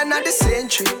the head and at the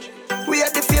century. We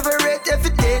are the favorite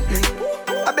evidently.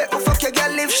 I bet we fuck your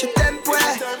girl if she temper.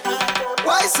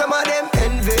 Why some of them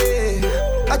envy?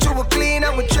 I true we clean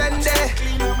and we trendy.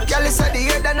 Girl is at the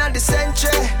head and at the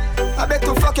century. I bet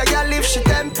we fuck your girl if she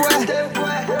temper.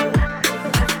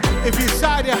 If you're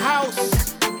inside your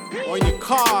house or in your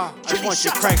car, I just want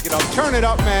you to crank it up. Turn it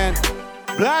up, man.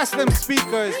 Blast them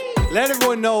speakers. Let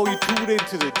everyone know you tuned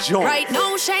into the joint. Right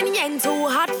now, shiny and too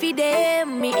hot for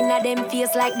them. Me inna them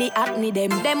face like the acne them.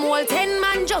 Them all 10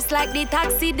 man just like the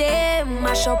taxi them.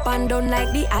 Mash up and done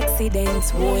like the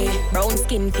accidents, boy. Brown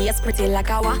skin face pretty like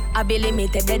a wa. I be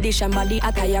limited edition body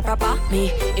attire proper.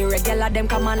 Me irregular them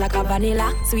come on like a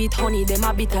vanilla. Sweet honey them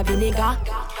a bit of vinegar.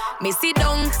 Me sit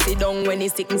down when he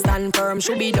sick and stand firm.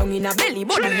 Should be down in a belly,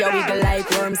 body a wiggle like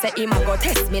worm. Say him a go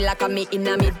test me like a me in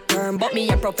a midterm. But me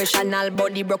a professional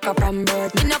body broke up from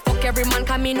birth. Me nah fuck every man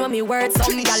cause me know me worth.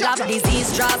 Some gal have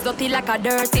disease, draws dirty like a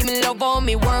dirt. Me love how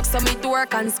me work, so me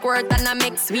twerk and squirt. And I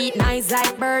make sweet nice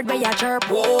like bird where ya chirp.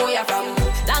 Whoa, ya from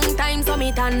long time so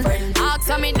me tan. Ask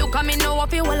how me do cause me know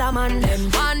what you will a man.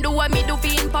 Man do what me do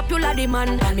fi in popular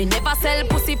demand. And me never sell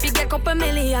pussy fi get couple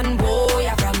million. Whoa,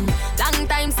 ya from long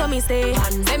time so me stay.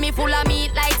 Say me full of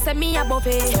meat like say me a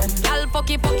buffet. Y'all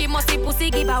fucky musty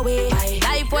pussy give away.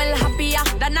 Life well happier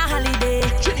than a holiday.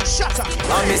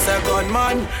 I miss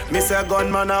a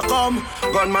gunman, a come.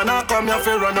 Gunman a come, you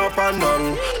feel run up and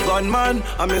down. Gunman,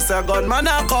 I miss a gunman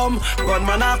a come,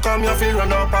 you feel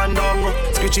run up and down.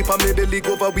 Screechy pa me belly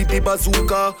go over with the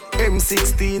bazooka.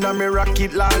 M16 and me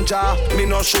rocket launcher. Me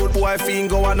no shoot boy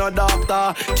finger and no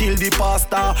doctor. Kill the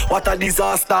pastor, what a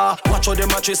disaster. Watch how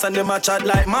them a trace and them a chat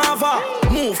like Marva.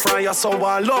 Move from your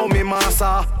someone, love me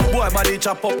massa. Boy body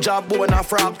chop up, job bone a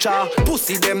fracture.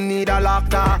 Pussy them need a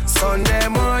doctor. Sunday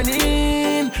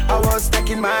morning, I was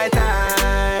taking my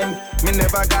time. Me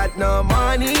never got no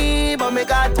money, but me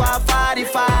got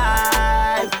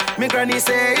 145. Me granny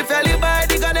say, if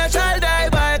anybody gonna try die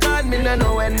by God, me no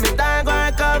know when me time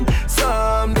gonna come.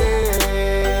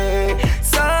 Someday.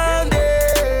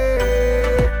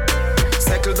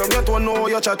 Settle down, you don't know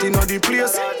you're chatting on the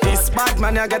place. This bad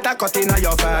man, you get a cut in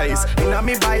your face. In a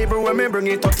me Bible, when me bring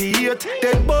it 38,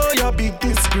 then boy, you big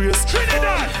disgrace.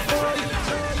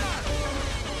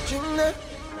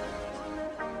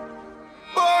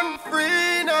 Born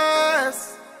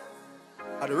freeness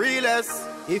are the realest.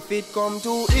 If it come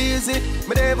too easy,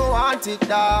 me never want it,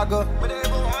 dog.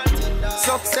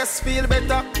 Success feel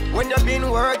better when you've been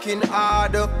working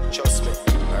hard. Trust me,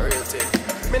 a real thing.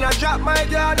 Me not drop my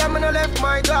guard and me not left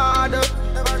my guard.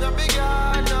 Never drop big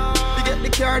yard, no. You get the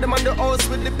car, them on the house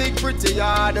with the big pretty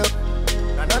yard.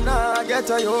 Nah, get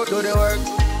a you, do the work,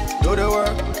 do the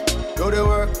work, do the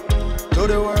work. Do do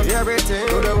the work, everything,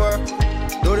 do the work,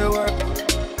 do the work,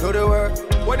 do the work.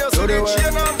 When you see the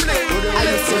chain and play, do the work.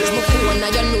 I search my phone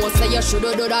and you know say you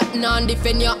shoulda do that.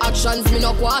 Non-defend your actions, me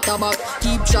no quarterback.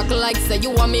 Keep track like say you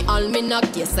want me all me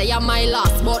knock. You say I'm my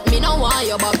last, but me no want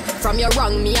you back. From your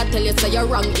wrong, me I tell you say you're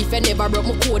wrong. If you never broke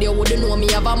my code, you wouldn't know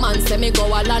me have a man. Say me go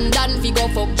a London, fi go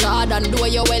fuck Jordan. Do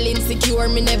you well insecure,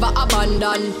 me never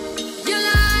abandon. You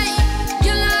lie.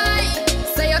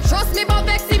 Say you trust me, but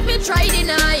vex if me try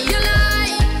deny. You lie.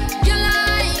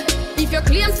 If you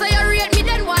claim say you rate me,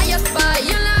 then why you spy?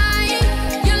 You lie.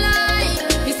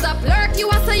 It's a flirt, you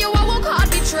a say you a work hard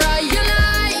to try. You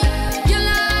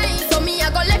lie. So me I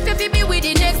go left you fi be with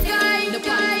the next guy. The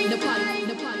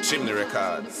pan. Chimney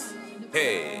Records.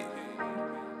 Hey.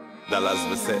 Dollars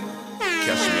we say.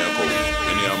 Cash me a code.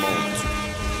 Any amount.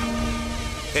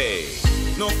 Hey.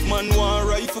 Enough man want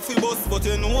rifle fi bus, but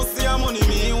you know see a money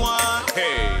me want.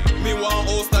 Hey. Me want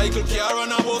house like a car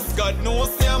and a bus. God knows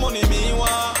see a money me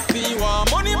want. Me want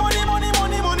money.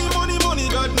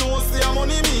 God knows see a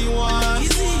money me want.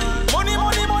 Easy. Money.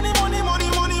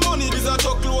 This a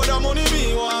truckload of money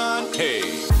me want. Hey.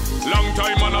 Long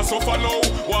time man a suffer now.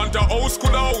 Want a house,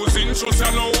 could a house interest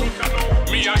ya know.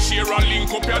 Me a share a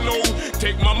link up ya know.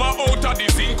 Take mama out of the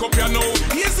zinc up ya know.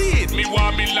 Easy it, me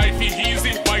want me life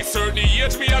easy. By 30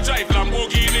 years me a drive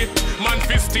Lamborghini. Man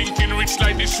fist thinking rich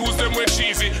like the shoes them we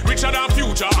cheesy. Richer than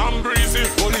future, I'm breezy.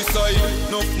 Police side,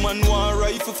 enough man want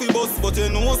rifle fi bus, but you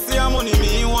know see a money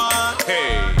me want.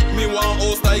 Hey. Me want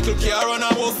house like a car and a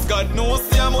bus. God knows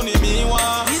see a money me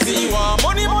want. Me want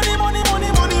money.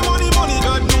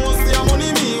 God knows see a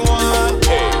money me want.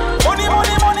 Hey. Money.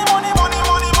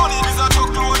 This a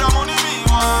truckload of money me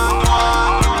want.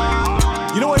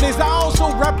 You know what it is? I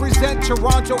also represent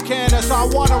Toronto, Canada, so I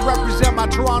want to represent my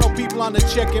Toronto people on the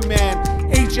check-in, man.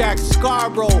 Ajax,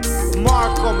 Scarborough,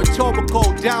 Markham,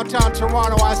 Etobicoke, downtown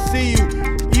Toronto, I see you.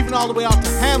 Even all the way out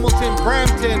to Hamilton,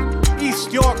 Brampton,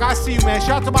 East York, I see you, man.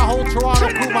 Shout out to my whole Toronto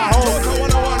crew, my whole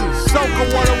Soca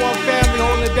 101 family,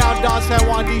 holding it down, Don San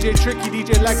Juan, DJ Tricky,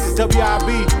 DJ Lexus,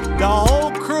 WIB, the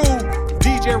whole crew,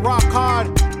 DJ Rock Hard.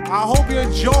 I hope you're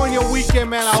enjoying your weekend,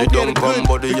 man. I hope you had a good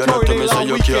Victoria Day long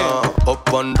weekend.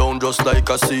 Up and down just like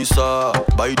a seesaw.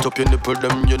 Bite up your nipple,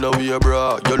 them you know we a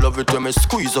bra. You love it when me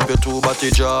squeeze up your two body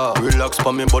jaw. Relax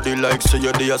pa me body like say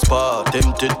you're the spa.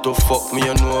 Tempted to fuck me,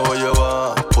 you know what you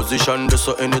want. Position this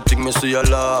so anything me see a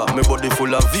law. Me body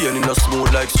full of vein in a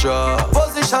smooth like straw.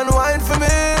 Position wine for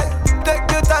me. Take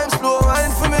your time, slow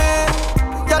wine for me.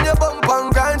 Girl your bump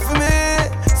and grind for me.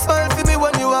 Smile for me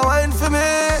when you are wine for me.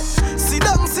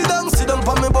 Sit down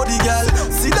pon me body, girl.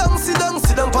 Sit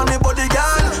down pon me body,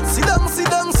 girl. Sit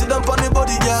down pon me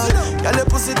body, girl. Girl, your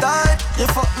pussy tight. You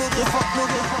fuck me.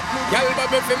 Girl,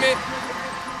 bubble for me.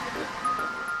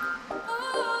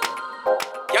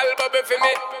 Girl, bubble for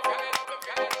me.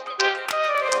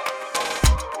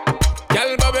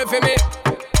 Girl, bubble for me.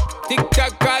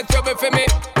 Tick-tock, call trouble for me.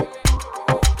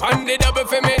 On the double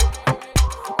for me.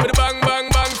 With a bang, bang,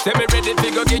 bang. Say me ready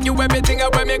to go give you everything I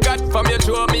want me got. From you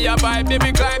show me a vibe,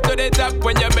 baby, climb to the top.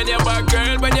 When you bend your back,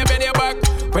 girl, when you bend your back.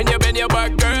 When you bend your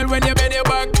back, girl, when you bend your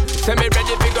back. Say me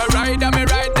ready to go ride, and me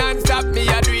ride non-stop. Me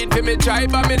a do it for me try,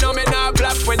 but me know me not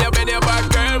flop. When you bend your back,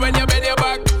 girl, when you bend your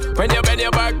back. When you bend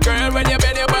your back, girl, when you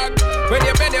bend your back. When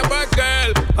you bend your back,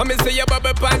 girl. I me see you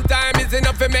bubble pan time is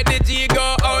enough to make the G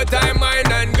go out time,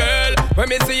 mine and girl. When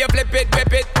me see you flip it,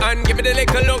 and give me the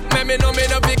little look, make me know me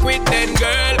no be quit then,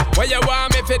 girl. What you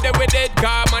want me fit with it,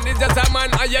 car man is just a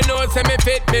man, and you know say me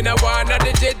fit, me no want no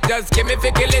digit. Just give me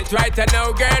fi kill it right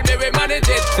now, girl, me we manage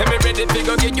it. Say me ready to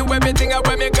go give you everything I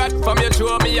want me got. From you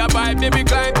show me a vibe, baby,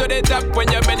 climb to the top.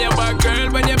 When you bend your back, girl,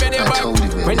 when you bend your back.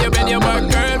 When you bend your back,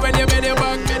 girl, when you bend your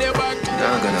back, bend your back.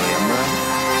 Now I'm gonna get mine.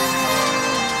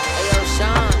 Hey, yo,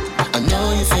 Sean. I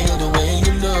know you feel the way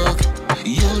you look.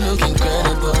 You look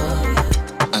incredible.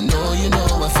 I know you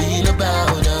know I feel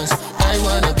about us. I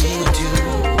wanna be with you.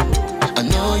 I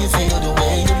know you feel the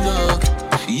way you look.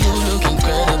 You look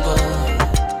incredible.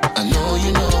 I know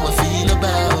you know I feel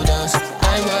about us.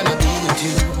 I wanna be with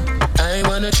you. I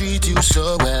wanna treat you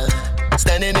so well.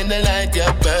 Standing in the light,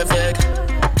 you're perfect.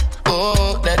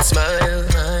 Oh, that smile,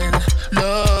 man.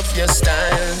 Love your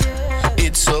style.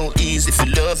 It's so easy if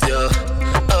you love you.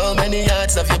 How many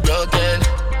hearts have you broken?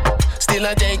 Still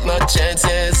I take my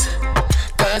chances.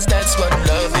 Cause that's what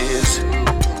love is.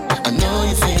 I know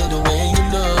you feel the way you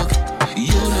look.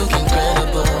 You look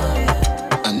incredible.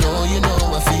 I know you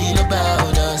know I feel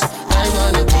about us. I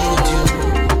wanna be with you.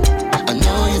 I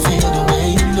know you feel the way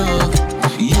you look.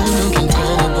 You look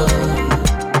incredible.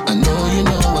 I know you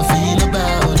know I feel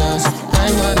about us. I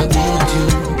wanna be with you.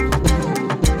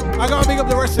 I gotta big up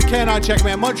the rest of Canada. on check,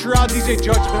 man. Montreal DJ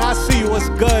Judgment, I see you. What's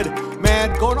good,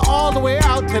 man? Going all the way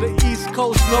out to the East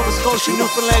Coast, Nova Scotia,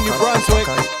 Newfoundland, New Brunswick.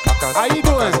 How you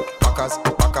doing?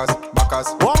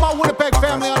 All my Winnipeg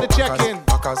family on the check-in.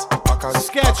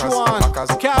 Saskatchewan,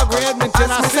 Calgary, Edmonton,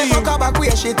 I see you. Fuck her back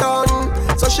where she done.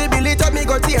 So she believe me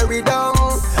go tear it down.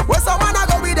 Where someone I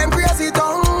go with them crazy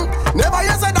tongue. Never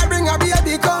you said I bring a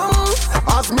baby come.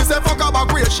 Ask me say fuck her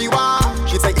back where she want.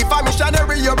 She say if I'm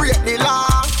missionary you break the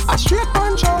law. A straight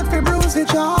punch out for bruise the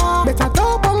jaw. Better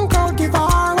top punk out give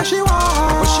her what she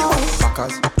want. What she want?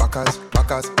 Backers.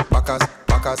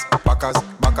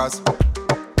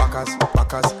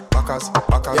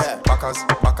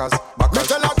 Me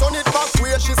tell her turn it back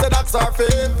where she said that's her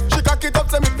fave. She cock it up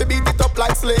to me to beat it up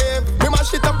like slave. Me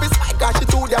mash it up his spike cause she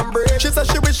too damn brave. She said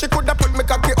she wish she coulda put me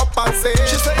cocky up and say.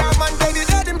 She say her man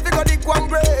dead him figure dig one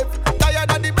grave.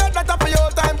 Tired of the bed that up for your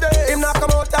time day. Him not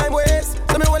come out time waste.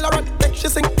 So me well a run make she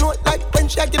sing note like when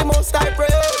she give the most high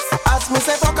praise. Ask me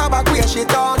say fuck her back where she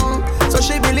done. So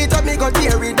she believe up me go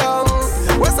tear it down.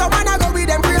 Where someone I go with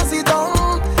them crazy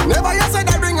tongue. Never you said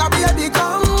I bring a baby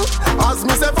come. Ask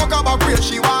me say fuck her back where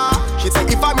she want. She say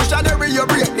if I'm missionary you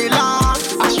break the law.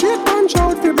 A straight punch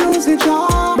out for bruise the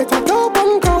jaw. Better top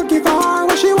punk out give her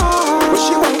what she want. What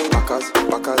she want? Backers.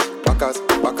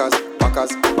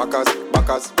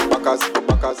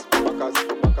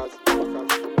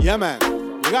 Yeah, man.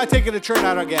 We gotta take it to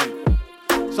Trinidad again.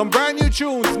 Some brand new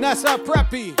tunes. Nessa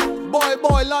Preppy.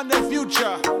 Boy, London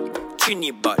Future.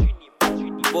 Trinidad.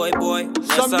 Boy,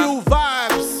 some new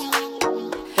vibes.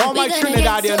 All my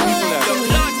Trinidadian people there.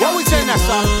 What we say,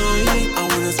 Nessa? I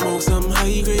wanna smoke some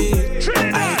high grade.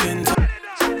 I can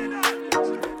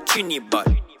Trinidad.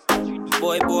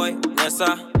 Boy, Nessa.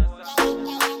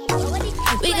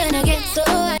 We gonna get so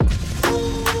high.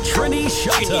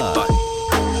 Trinidad.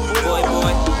 Boy,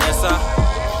 Nessa.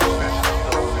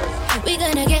 We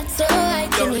gonna get so high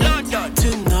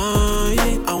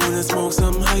tonight. I wanna smoke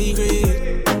some high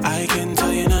grade. I can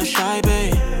tell you're not shy,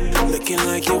 babe. Looking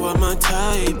like you are my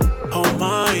type. Oh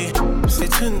my. Say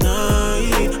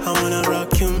tonight, I wanna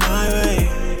rock you my way.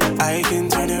 I can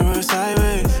turn it real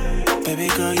sideways. Baby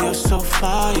girl, you're so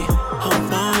fly. Oh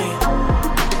my.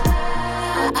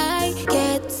 I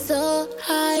get so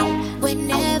high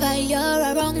whenever you're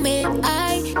around me.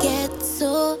 I get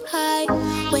so high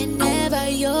whenever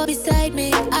you're beside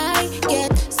me. I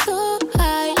get so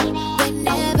high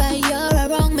whenever you're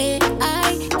around me.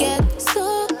 I get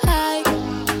so high.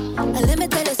 Let me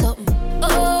tell you something.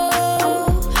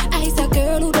 Oh, I's a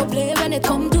girl who don't play when it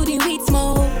come to the weed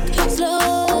smoke. Slow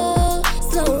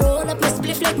roll up my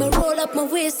spliff like me roll up my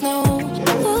waist now.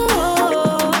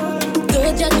 Oh,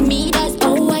 don't judge me, that's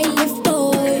how I live,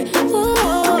 boy.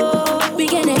 Oh, we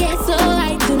gonna get so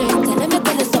high tonight. And let me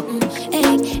tell you something.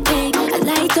 Hey, I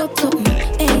light up something.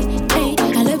 Hey,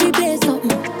 I love you play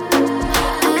something.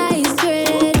 Ice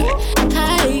grade.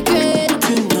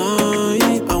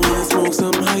 Tonight, I wanna smoke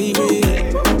some high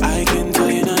grade. I can tell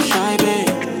you're not shy,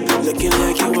 babe. Looking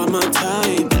like you are my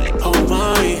type. Oh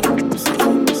my.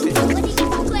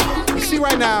 You see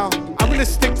right now, I'm gonna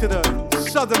stick to the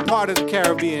southern part of the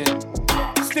Caribbean.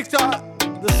 Stick to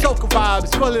the soca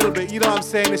vibes for a little bit, you know what I'm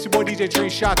saying? It's your boy DJ Tree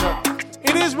Shaka.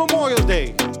 It is Memorial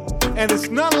Day, and it's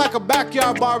nothing like a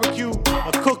backyard barbecue,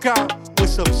 a cookout with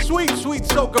some sweet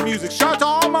soca music. Shout out to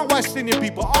all my West Indian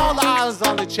people, all the islands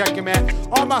on the check-in, man.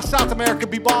 All my South American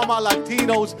people, all my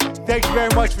Latinos. Thank you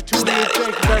very much for tuning in.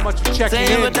 Thank you very much for checking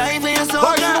in. Thanks to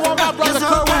my brother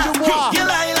Kerwin Dubois. You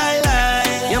lie.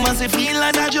 You must feel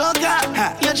like a joker.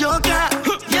 You joker.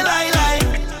 You lie.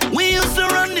 We used to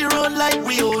run the road like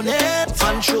we own it,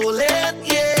 control it,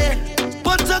 yeah.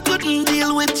 But I couldn't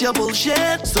deal with your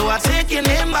bullshit, so I take your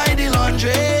name by the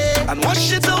laundry and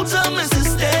wash it out of my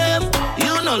system.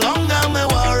 You no longer me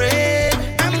worried.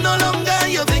 I'm no longer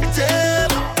your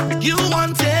victim. You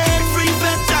wanted free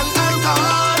fat and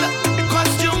alcohol,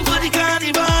 costume for the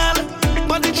carnival,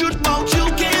 but the truth about you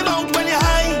came out when you're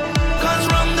high. Cause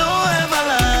rum don't ever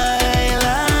lie.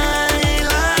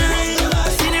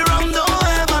 See the rum don't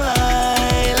ever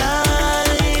lie.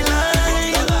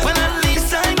 Well, at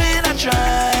least I made a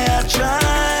try.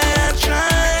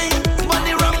 But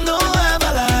the rum don't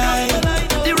ever lie.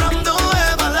 The rum don't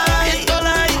ever lie. It don't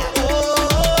lie.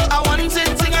 Oh.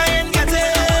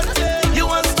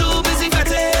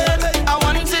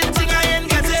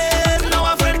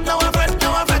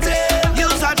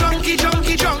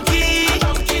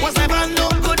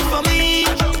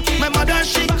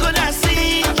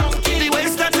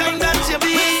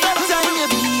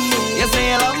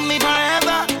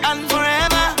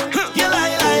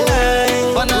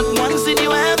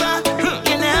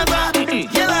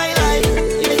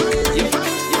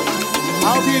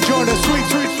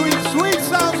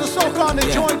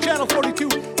 channel 42,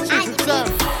 6 and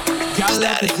 7. Girl,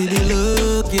 let me see the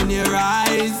look in your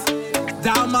eyes.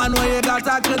 That man where you got,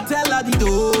 I could tell her the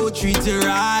do treat you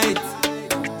right.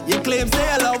 You claim say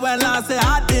hello when I say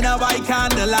hot dinner by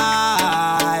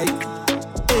candlelight.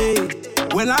 Hey,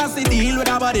 when I say deal with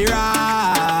a body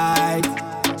right.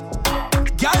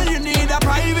 Girl, you need a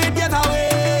private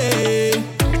getaway.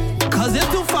 Cause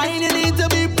you're too fine, you need to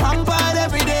be pampered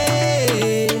every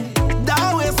day.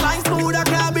 That waistline smooth, I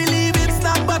can't believe it's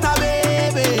not but a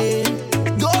baby.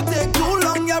 Don't take too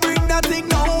long, you bring that thing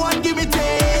now and give me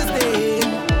tasty.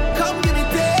 Come give me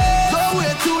taste. Don't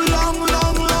wait too long,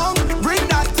 long, long. Bring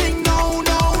that thing now,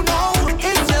 now, now.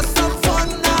 It's just some fun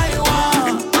I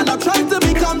want. And I'm trying to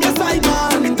become your side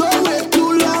man. Don't wait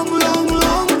too long, long,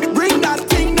 long. Bring that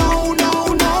thing now,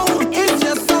 now, now. It's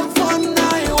just some fun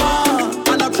I want.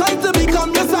 And I'm trying to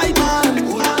become your side man.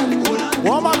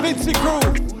 One my Vinci crew.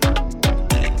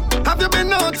 Have you been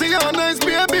naughty or nice,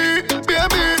 baby?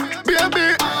 Baby,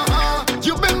 baby.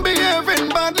 You've been behaving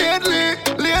bad lately,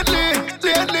 lately,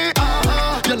 lately.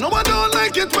 You know I don't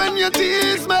like it when you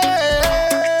tease me.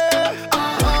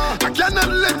 I cannot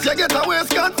let you get away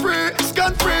scot-free,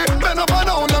 scot-free. Bend over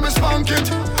now, let me spank it,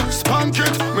 spank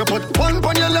it. Me put one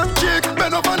on your left cheek.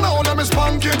 Bend over now, let me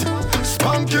spank it,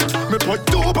 spank it. Me put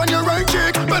two on your right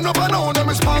cheek. Bend over now, let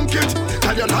me spank it.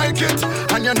 Can you like it?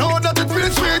 And you know that it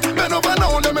feels sweet. Bend over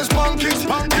now, let me spank it,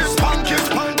 spank it, spank it,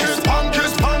 spank it, spank it,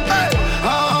 spank it.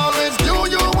 I always knew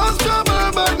you was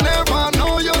trouble, but never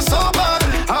know you so bad.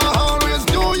 I always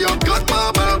knew you could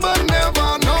bubble, but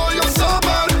never know you so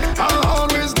bad. I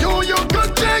always knew you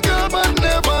could jiggle, but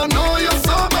never know you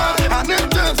so bad. And it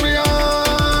turns me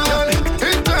on,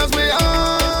 it turns me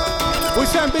on. We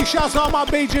send big shouts to all my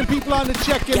Beijing people on the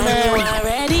check-in, man.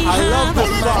 I love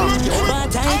this song.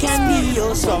 But I can be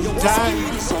your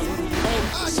Sometimes.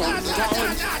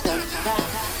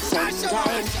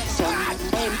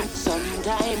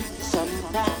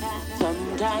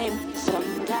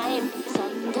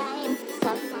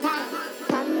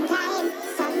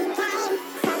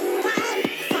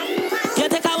 You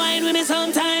take a wine with me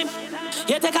sometime.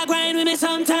 You take a grind with me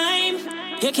sometime.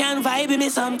 You can vibe with me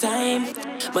sometime,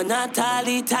 but not all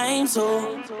the time.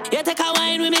 So you take a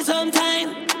wine with me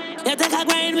sometime. You take a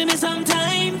grind with me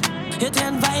sometime. You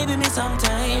can vibe with me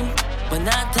sometime, but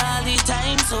not all the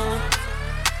time. So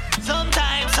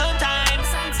sometimes, sometimes,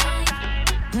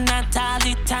 not all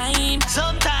the time.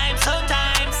 Sometimes,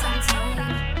 sometimes.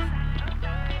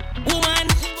 Woman,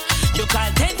 you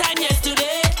call 10 times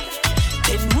yesterday,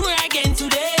 10 more again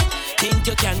today. Think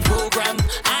you can program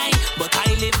but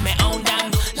I live my own damn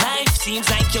life. Seems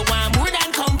like you want more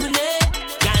than company.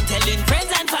 Can't telling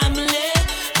friends and family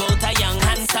about a young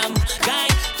handsome guy.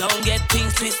 Don't get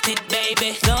things twisted,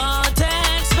 baby. Don't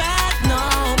expect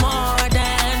no more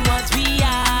than what we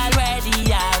already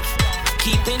have.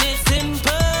 Keeping it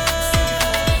simple.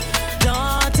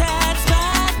 Don't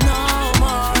expect no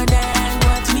more than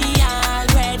what we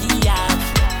already have.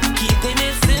 Keeping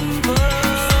it simple,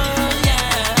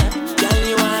 yeah. Girl,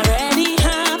 you already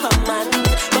have a man,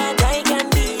 but I can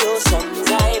be yours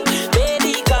sometime.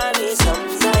 Baby, call me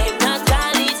sometime, not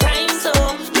all the time. So,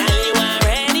 girl, you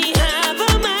already have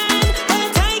a man,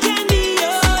 but I can be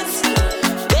yours.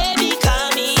 Baby, call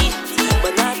me,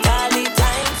 but not all the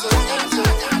time.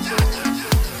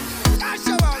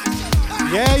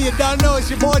 Yeah, you don't know. It's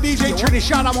your boy DJ Trini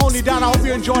Shot. I'm holding you down. I hope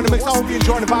you're enjoying the mix. I hope you're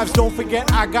enjoying the vibes. Don't forget,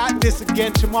 I got this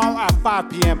again tomorrow at 5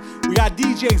 p.m. We got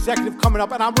DJ Executive coming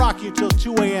up, and I'm rocking you till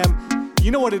 2 a.m.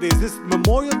 You know what it is. This is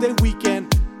Memorial Day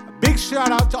weekend. A big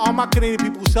shout out to all my Canadian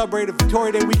people who celebrated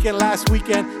Victoria Day weekend last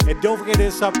weekend. And don't forget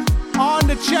this up on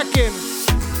the check-in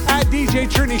at DJ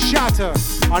Trini Shata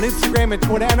on Instagram and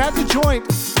Twitter, and at the joint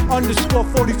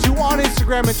 _42 on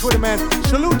Instagram and Twitter, man.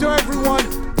 Salute to everyone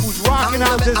who's rocking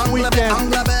out this weekend.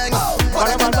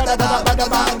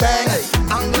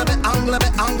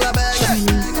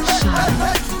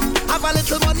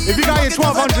 If you got your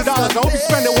 $1,200, I hope you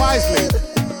spend it wisely.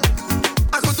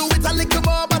 I could do it a little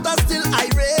more, but I'm still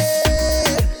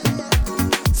irate.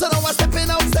 So now I'm stepping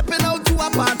out to a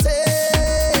party.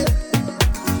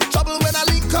 Trouble when I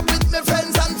link up with my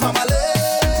friends and family.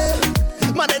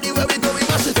 Man, anywhere we go, we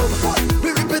mash it up.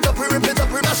 We rip it up,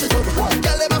 we mash it up.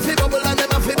 Girl, them a fi bubble and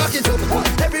them a fi back it up.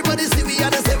 Everybody see we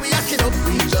and they say we act it up.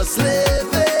 We just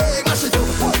living, mash it up.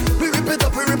 We rip it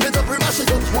up, we mash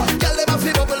it up. Girl, them a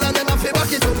fi bubble and them a fi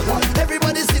back it up.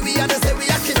 Everybody see we and they say we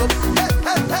act it up. Hey,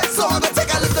 hey, hey. So I'm gonna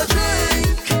take a little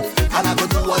drink.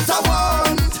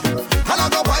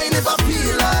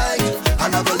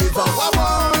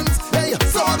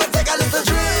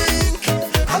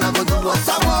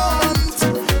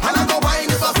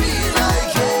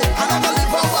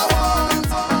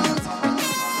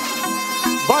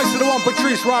 one,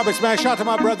 Patrice Roberts, man. Shout out to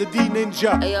my brother D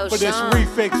Ninja for this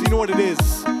refix. You know what it is.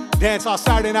 Dance on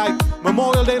Saturday night,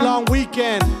 Memorial Day long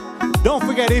weekend. Don't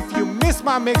forget, if you miss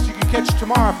my mix, you can catch it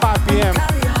tomorrow at 5 p.m.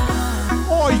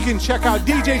 Or you can check out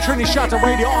DJ Trini Shatta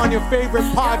Radio on your favorite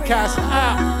podcast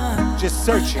app. Just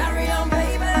search it. Carry on,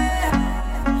 baby.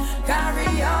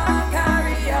 Carry on,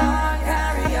 carry on,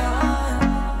 carry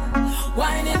on.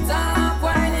 Wind it up,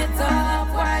 wind it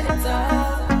up, wind it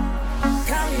up.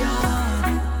 Carry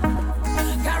on.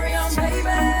 Carry on,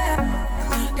 baby.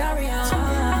 Carry on.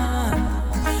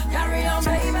 Carry on,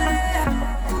 baby.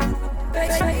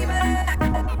 Baby.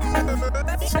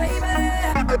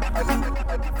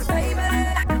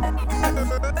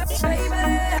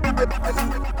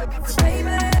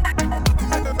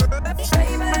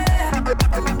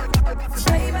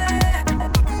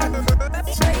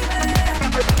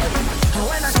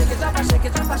 When I shake it up, I shake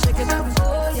it up, I shake it up.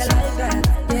 Oh, you like that,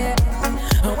 yeah.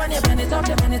 When you bend it up,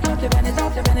 you bend it up, you bend it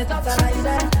up, you bend it up, I like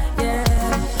that, yeah.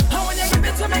 When you give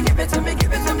it to me, give it to me,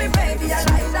 give it to me, baby, I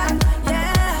like that,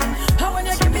 yeah. When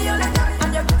you give me all of that,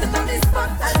 and you put it on this spot,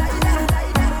 I like that, I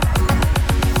like that.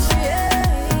 Yeah,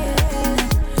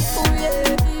 oh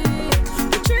yeah.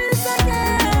 The trees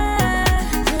again,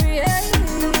 yeah.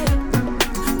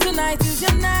 Tonight is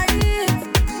your night,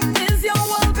 is your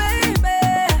world, baby.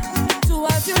 Do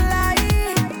as you like,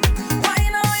 why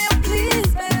now you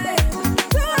please, baby.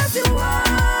 Do as you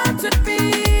want with me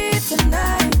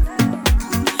tonight.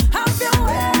 Have your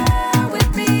way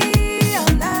with me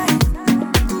all night.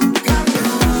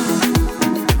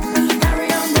 Carry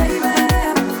on, baby.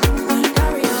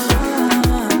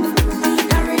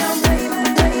 Carry on,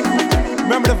 baby.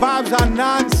 Remember the vibes are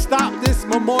non-stop this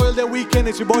Memorial Day weekend.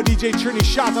 It's your boy DJ Trini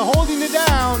Shatta holding it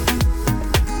down.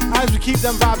 As we keep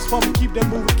them vibes pumping, keep them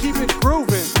moving, keep it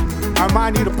grooving. I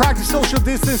remind you to practice social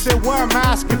distance and wear a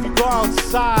mask if you go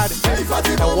outside.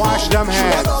 And wash them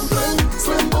hands.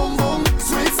 Slim boom boom,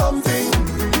 sweet something.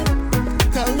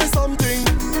 Tell me something.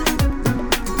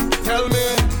 Tell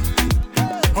me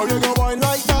how you go wine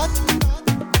like that.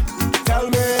 Tell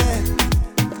me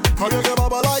how you go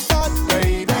bubble like that,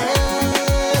 baby.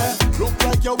 Look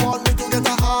like you want me to get a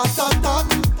heart attack.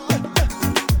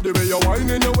 The way you wine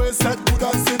in your waist set good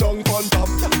and sit down on top.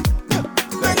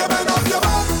 Then you bend up your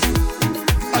back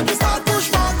and you start push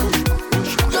back.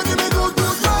 You give me good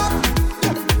love.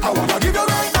 I wanna give you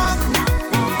right back.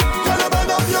 Can you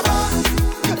bend up your back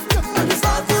and you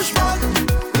start push back.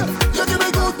 You give me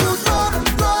good love.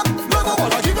 I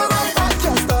wanna give you right back.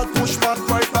 You start push back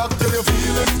right back till you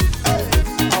feel it.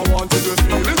 I want you to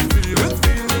feel it, feel it,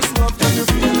 feel this love. Can you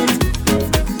feel it?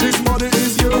 This body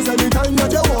is yours anytime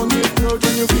that you want it, girl.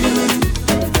 Can you feel it?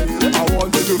 I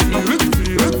want you to feel it,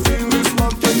 feel it, feel this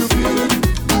love. Can you feel it?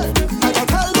 I got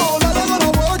tell no that I'm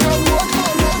gonna work and work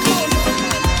on.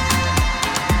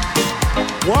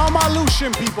 Where are my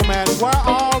Lucian people, man? Where are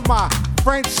all my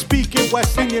French-speaking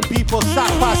West Indian people?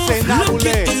 Sakpase, Look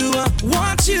at Nabule. you,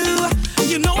 want you.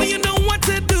 You know what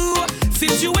to do.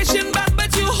 Situation bad,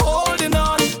 but you holding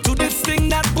on to this thing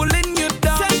that pulling you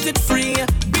down. Set it free,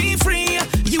 be free.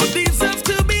 You deserve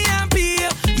to be happy.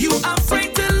 You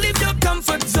afraid to leave your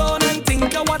comfort zone and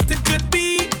think of what it could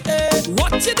be.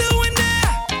 What you doing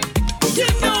there? You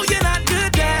know you're not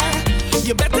good there.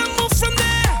 You better move from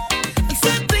there and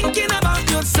start thinking about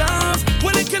yourself.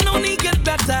 Well, it can only get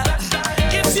better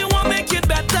if you want to make it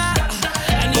better.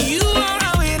 And you are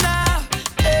a winner.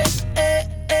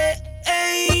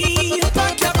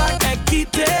 Pack your bag and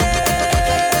get it.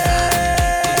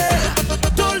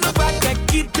 Don't look back and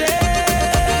get it.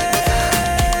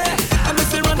 I'm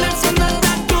just running from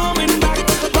that going back.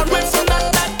 Running from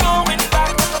that going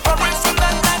back. Running from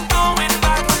that going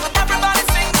back. Everybody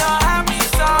sing a happy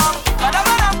song.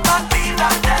 Ba-da-ba-da-ba, leave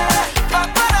that there.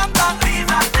 Ba-ba-da-ba, leave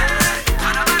that there.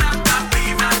 Ba-da-ba-da-ba,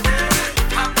 leave that there.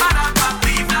 Ba-ba-da-ba,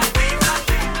 leave that, leave that.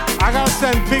 I gotta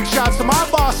send big shots to my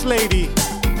boss lady,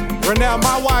 Renelle,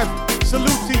 my wife.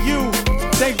 Salute to you.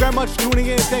 Thank you very much for tuning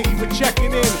in. Thank you for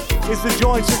checking in. It's the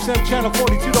Join 6M Channel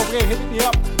 42. Don't forget, hit me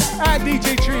up at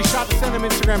DJ Tree. Shout to send them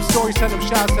Instagram stories, send them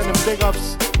shouts, send them big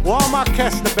ups. To all my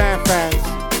Kes the Band fans.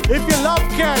 If you love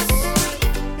Kes,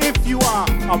 if you are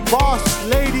a boss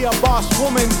lady, a boss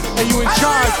woman, and you in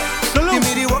charge, salute. Give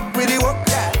me the work, with the work,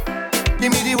 yeah.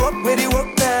 Give me the work, with the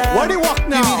work now. What do you work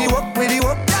now? Give me the work, with the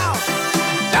work now.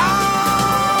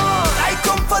 Down. I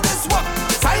come for this work.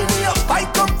 Sign me up. I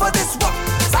come for this work.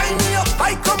 Sign me up.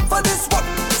 I come for this work.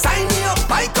 Sign me up.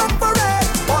 I come for it.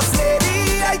 Boss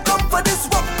lady, I come for this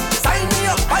work. Sign me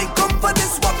up. I come for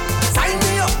this work. Sign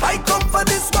me up. I come for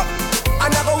this work. I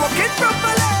never work it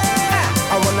properly.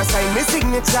 I wanna sign my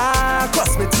signature,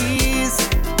 cross my T's,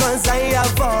 cause I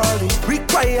have all the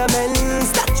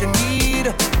requirements that you need.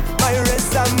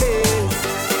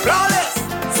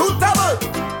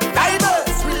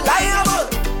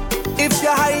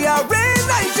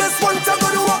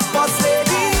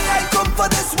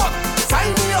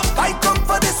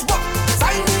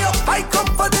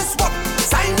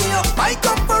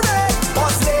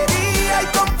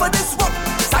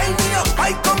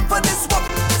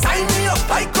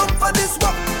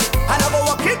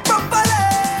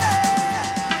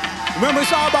 Remember,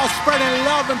 it's all about spreading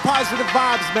love and positive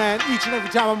vibes, man, each and every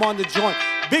time I'm on the joint.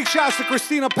 Big shouts to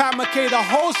Christina, Pat McKay, the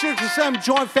whole Sirius XM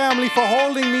joint family for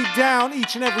holding me down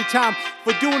each and every time,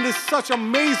 for doing this such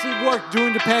amazing work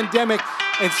during the pandemic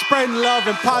and spreading love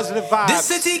and positive vibes. This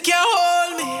city can't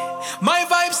hold me, my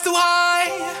vibe's too high,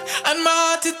 and my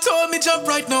heart it told me jump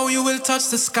right now, you will touch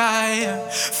the sky.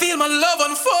 Feel my love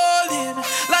unfolding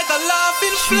like a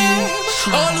laughing flame.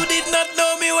 All who did not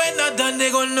know me when not done,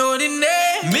 they gon' know the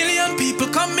name. Million people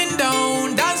coming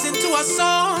down, dancing to a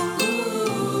song.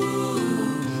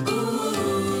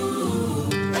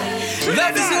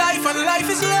 Love is life and life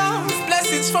is love,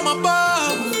 blessings from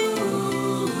above.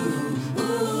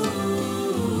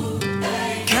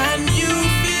 Can you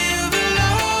feel the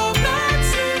love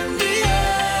that's in the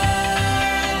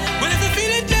air? Well, if you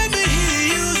feel it, let me hear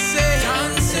you say,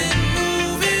 dancing,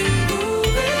 moving,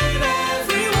 moving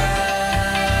everywhere.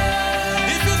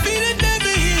 If you feel it, let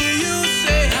me hear you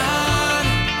say, na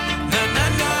na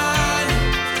na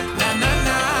na na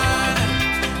na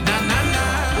na na na.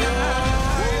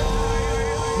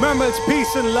 Remember, it's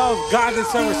peace and love,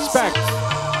 guidance and respect.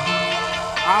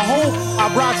 I hope I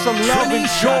brought some love and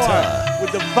joy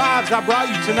with the vibes I brought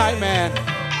you tonight, man.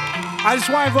 I just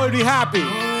want everybody to be happy.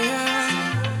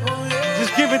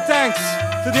 Just giving thanks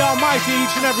to the Almighty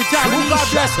each and every time. Who God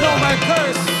bless, no man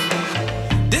curse.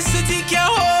 This city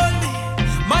can't hold me,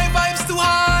 my vibe's too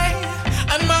high,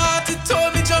 and my heart it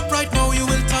told me jump right now, you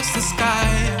will touch the sky.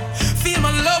 Feel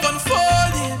my love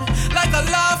unfolding like a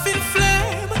laughing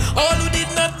flame. All who did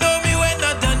not know me when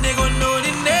not done, they gon' know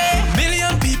the name.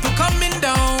 Million people coming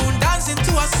down, dancing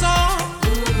to a song.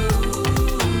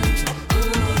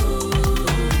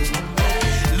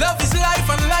 Love is life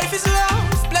and life is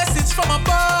love, blessings from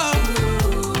above.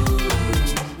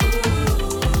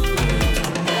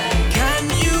 Can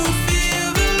you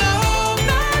feel the love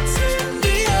that's in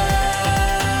the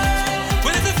air?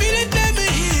 Well, if you feel it, let me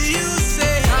hear you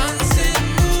say, dancing,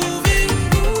 moving,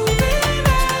 moving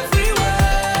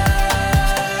everywhere.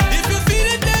 If you feel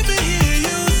it, let me hear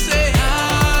you say,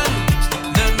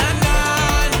 na na na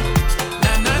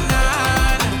na na na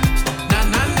na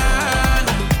na na,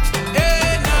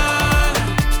 eh na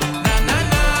na na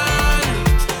na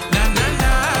na na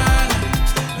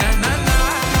na na.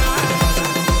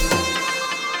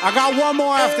 I got one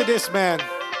more after this, man.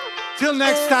 Till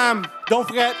next time, don't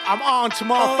forget, I'm on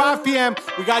tomorrow, 5 p.m.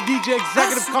 We got DJ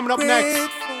Executive coming up next.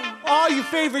 All your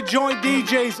favorite joint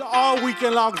DJs all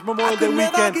weekend long, it's Memorial Day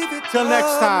weekend. Till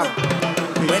next time.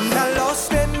 When I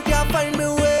lost and can't find my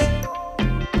way,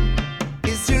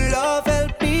 is your love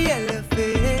help me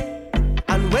elevate?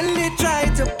 And when they try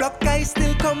to block, I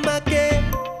still come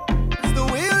again. It's the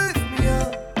way you lift me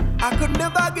up, I could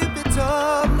never give it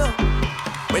up, no.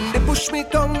 When they push me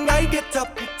down, I get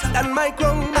up. Stand my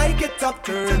ground, I get up.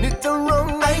 Turn it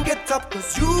around, I get up.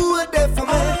 Cause you were there for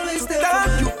me. So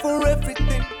thank you for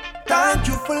everything. Thank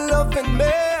you for loving me.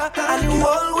 And you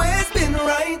always been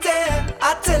right there.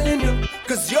 I'm telling you,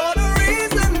 cause you're the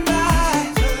reason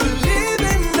I believe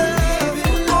in love.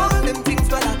 All them things,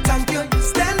 but I thank you. You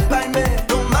stand by me.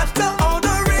 No matter all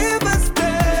the rivers,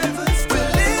 we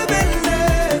live in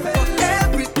love. For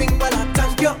everything, but I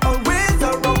thank you. Always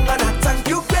around, and I thank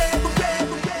you.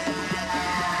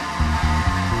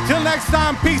 Till next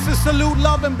time, peace and salute,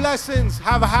 love and blessings.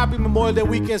 Have a happy Memorial Day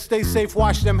weekend. Stay safe,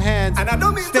 wash them hands. And I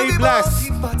don't mean stay to be blessed.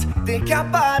 bossy, but they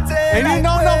can't party. And you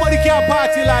know nobody can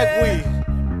party like we.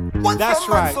 That's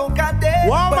right. All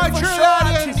my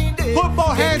Trinidadians, put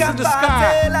both hands in the sky.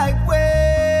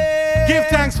 Give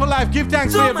thanks for life. Give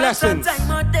thanks for your blessings.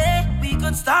 Time of day, we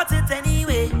could start it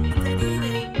anyway.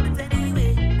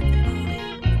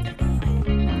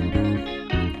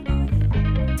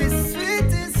 This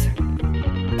sweet is,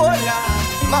 oh la,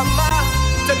 mama.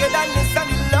 Togetherness and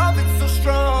the love, it's so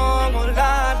strong. Oh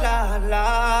la, la,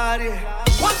 la, yeah.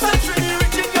 One time, Trini,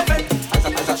 rich in your bed.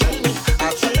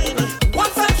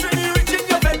 One time, Trini, rich in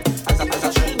your bed.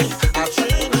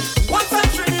 One time,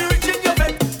 Trini, rich in your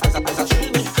bed.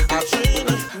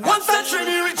 One time,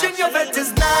 Trini, rich in your bed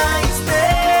is nice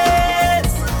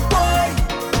days. Boy,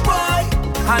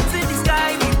 hands in the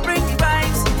sky, we bring the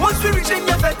vibes. Once we reach in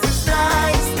your bed, it's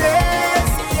nice days.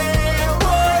 Yeah,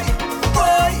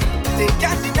 boy, they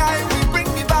can't deny we bring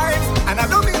the vibes. And I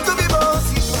don't mean to be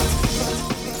bossy.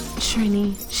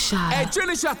 Trini Shatta. Hey,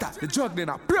 Trini Shatta, the juggling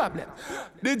a problem.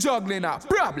 The juggling a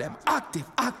problem. Active.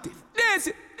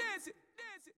 Daisy.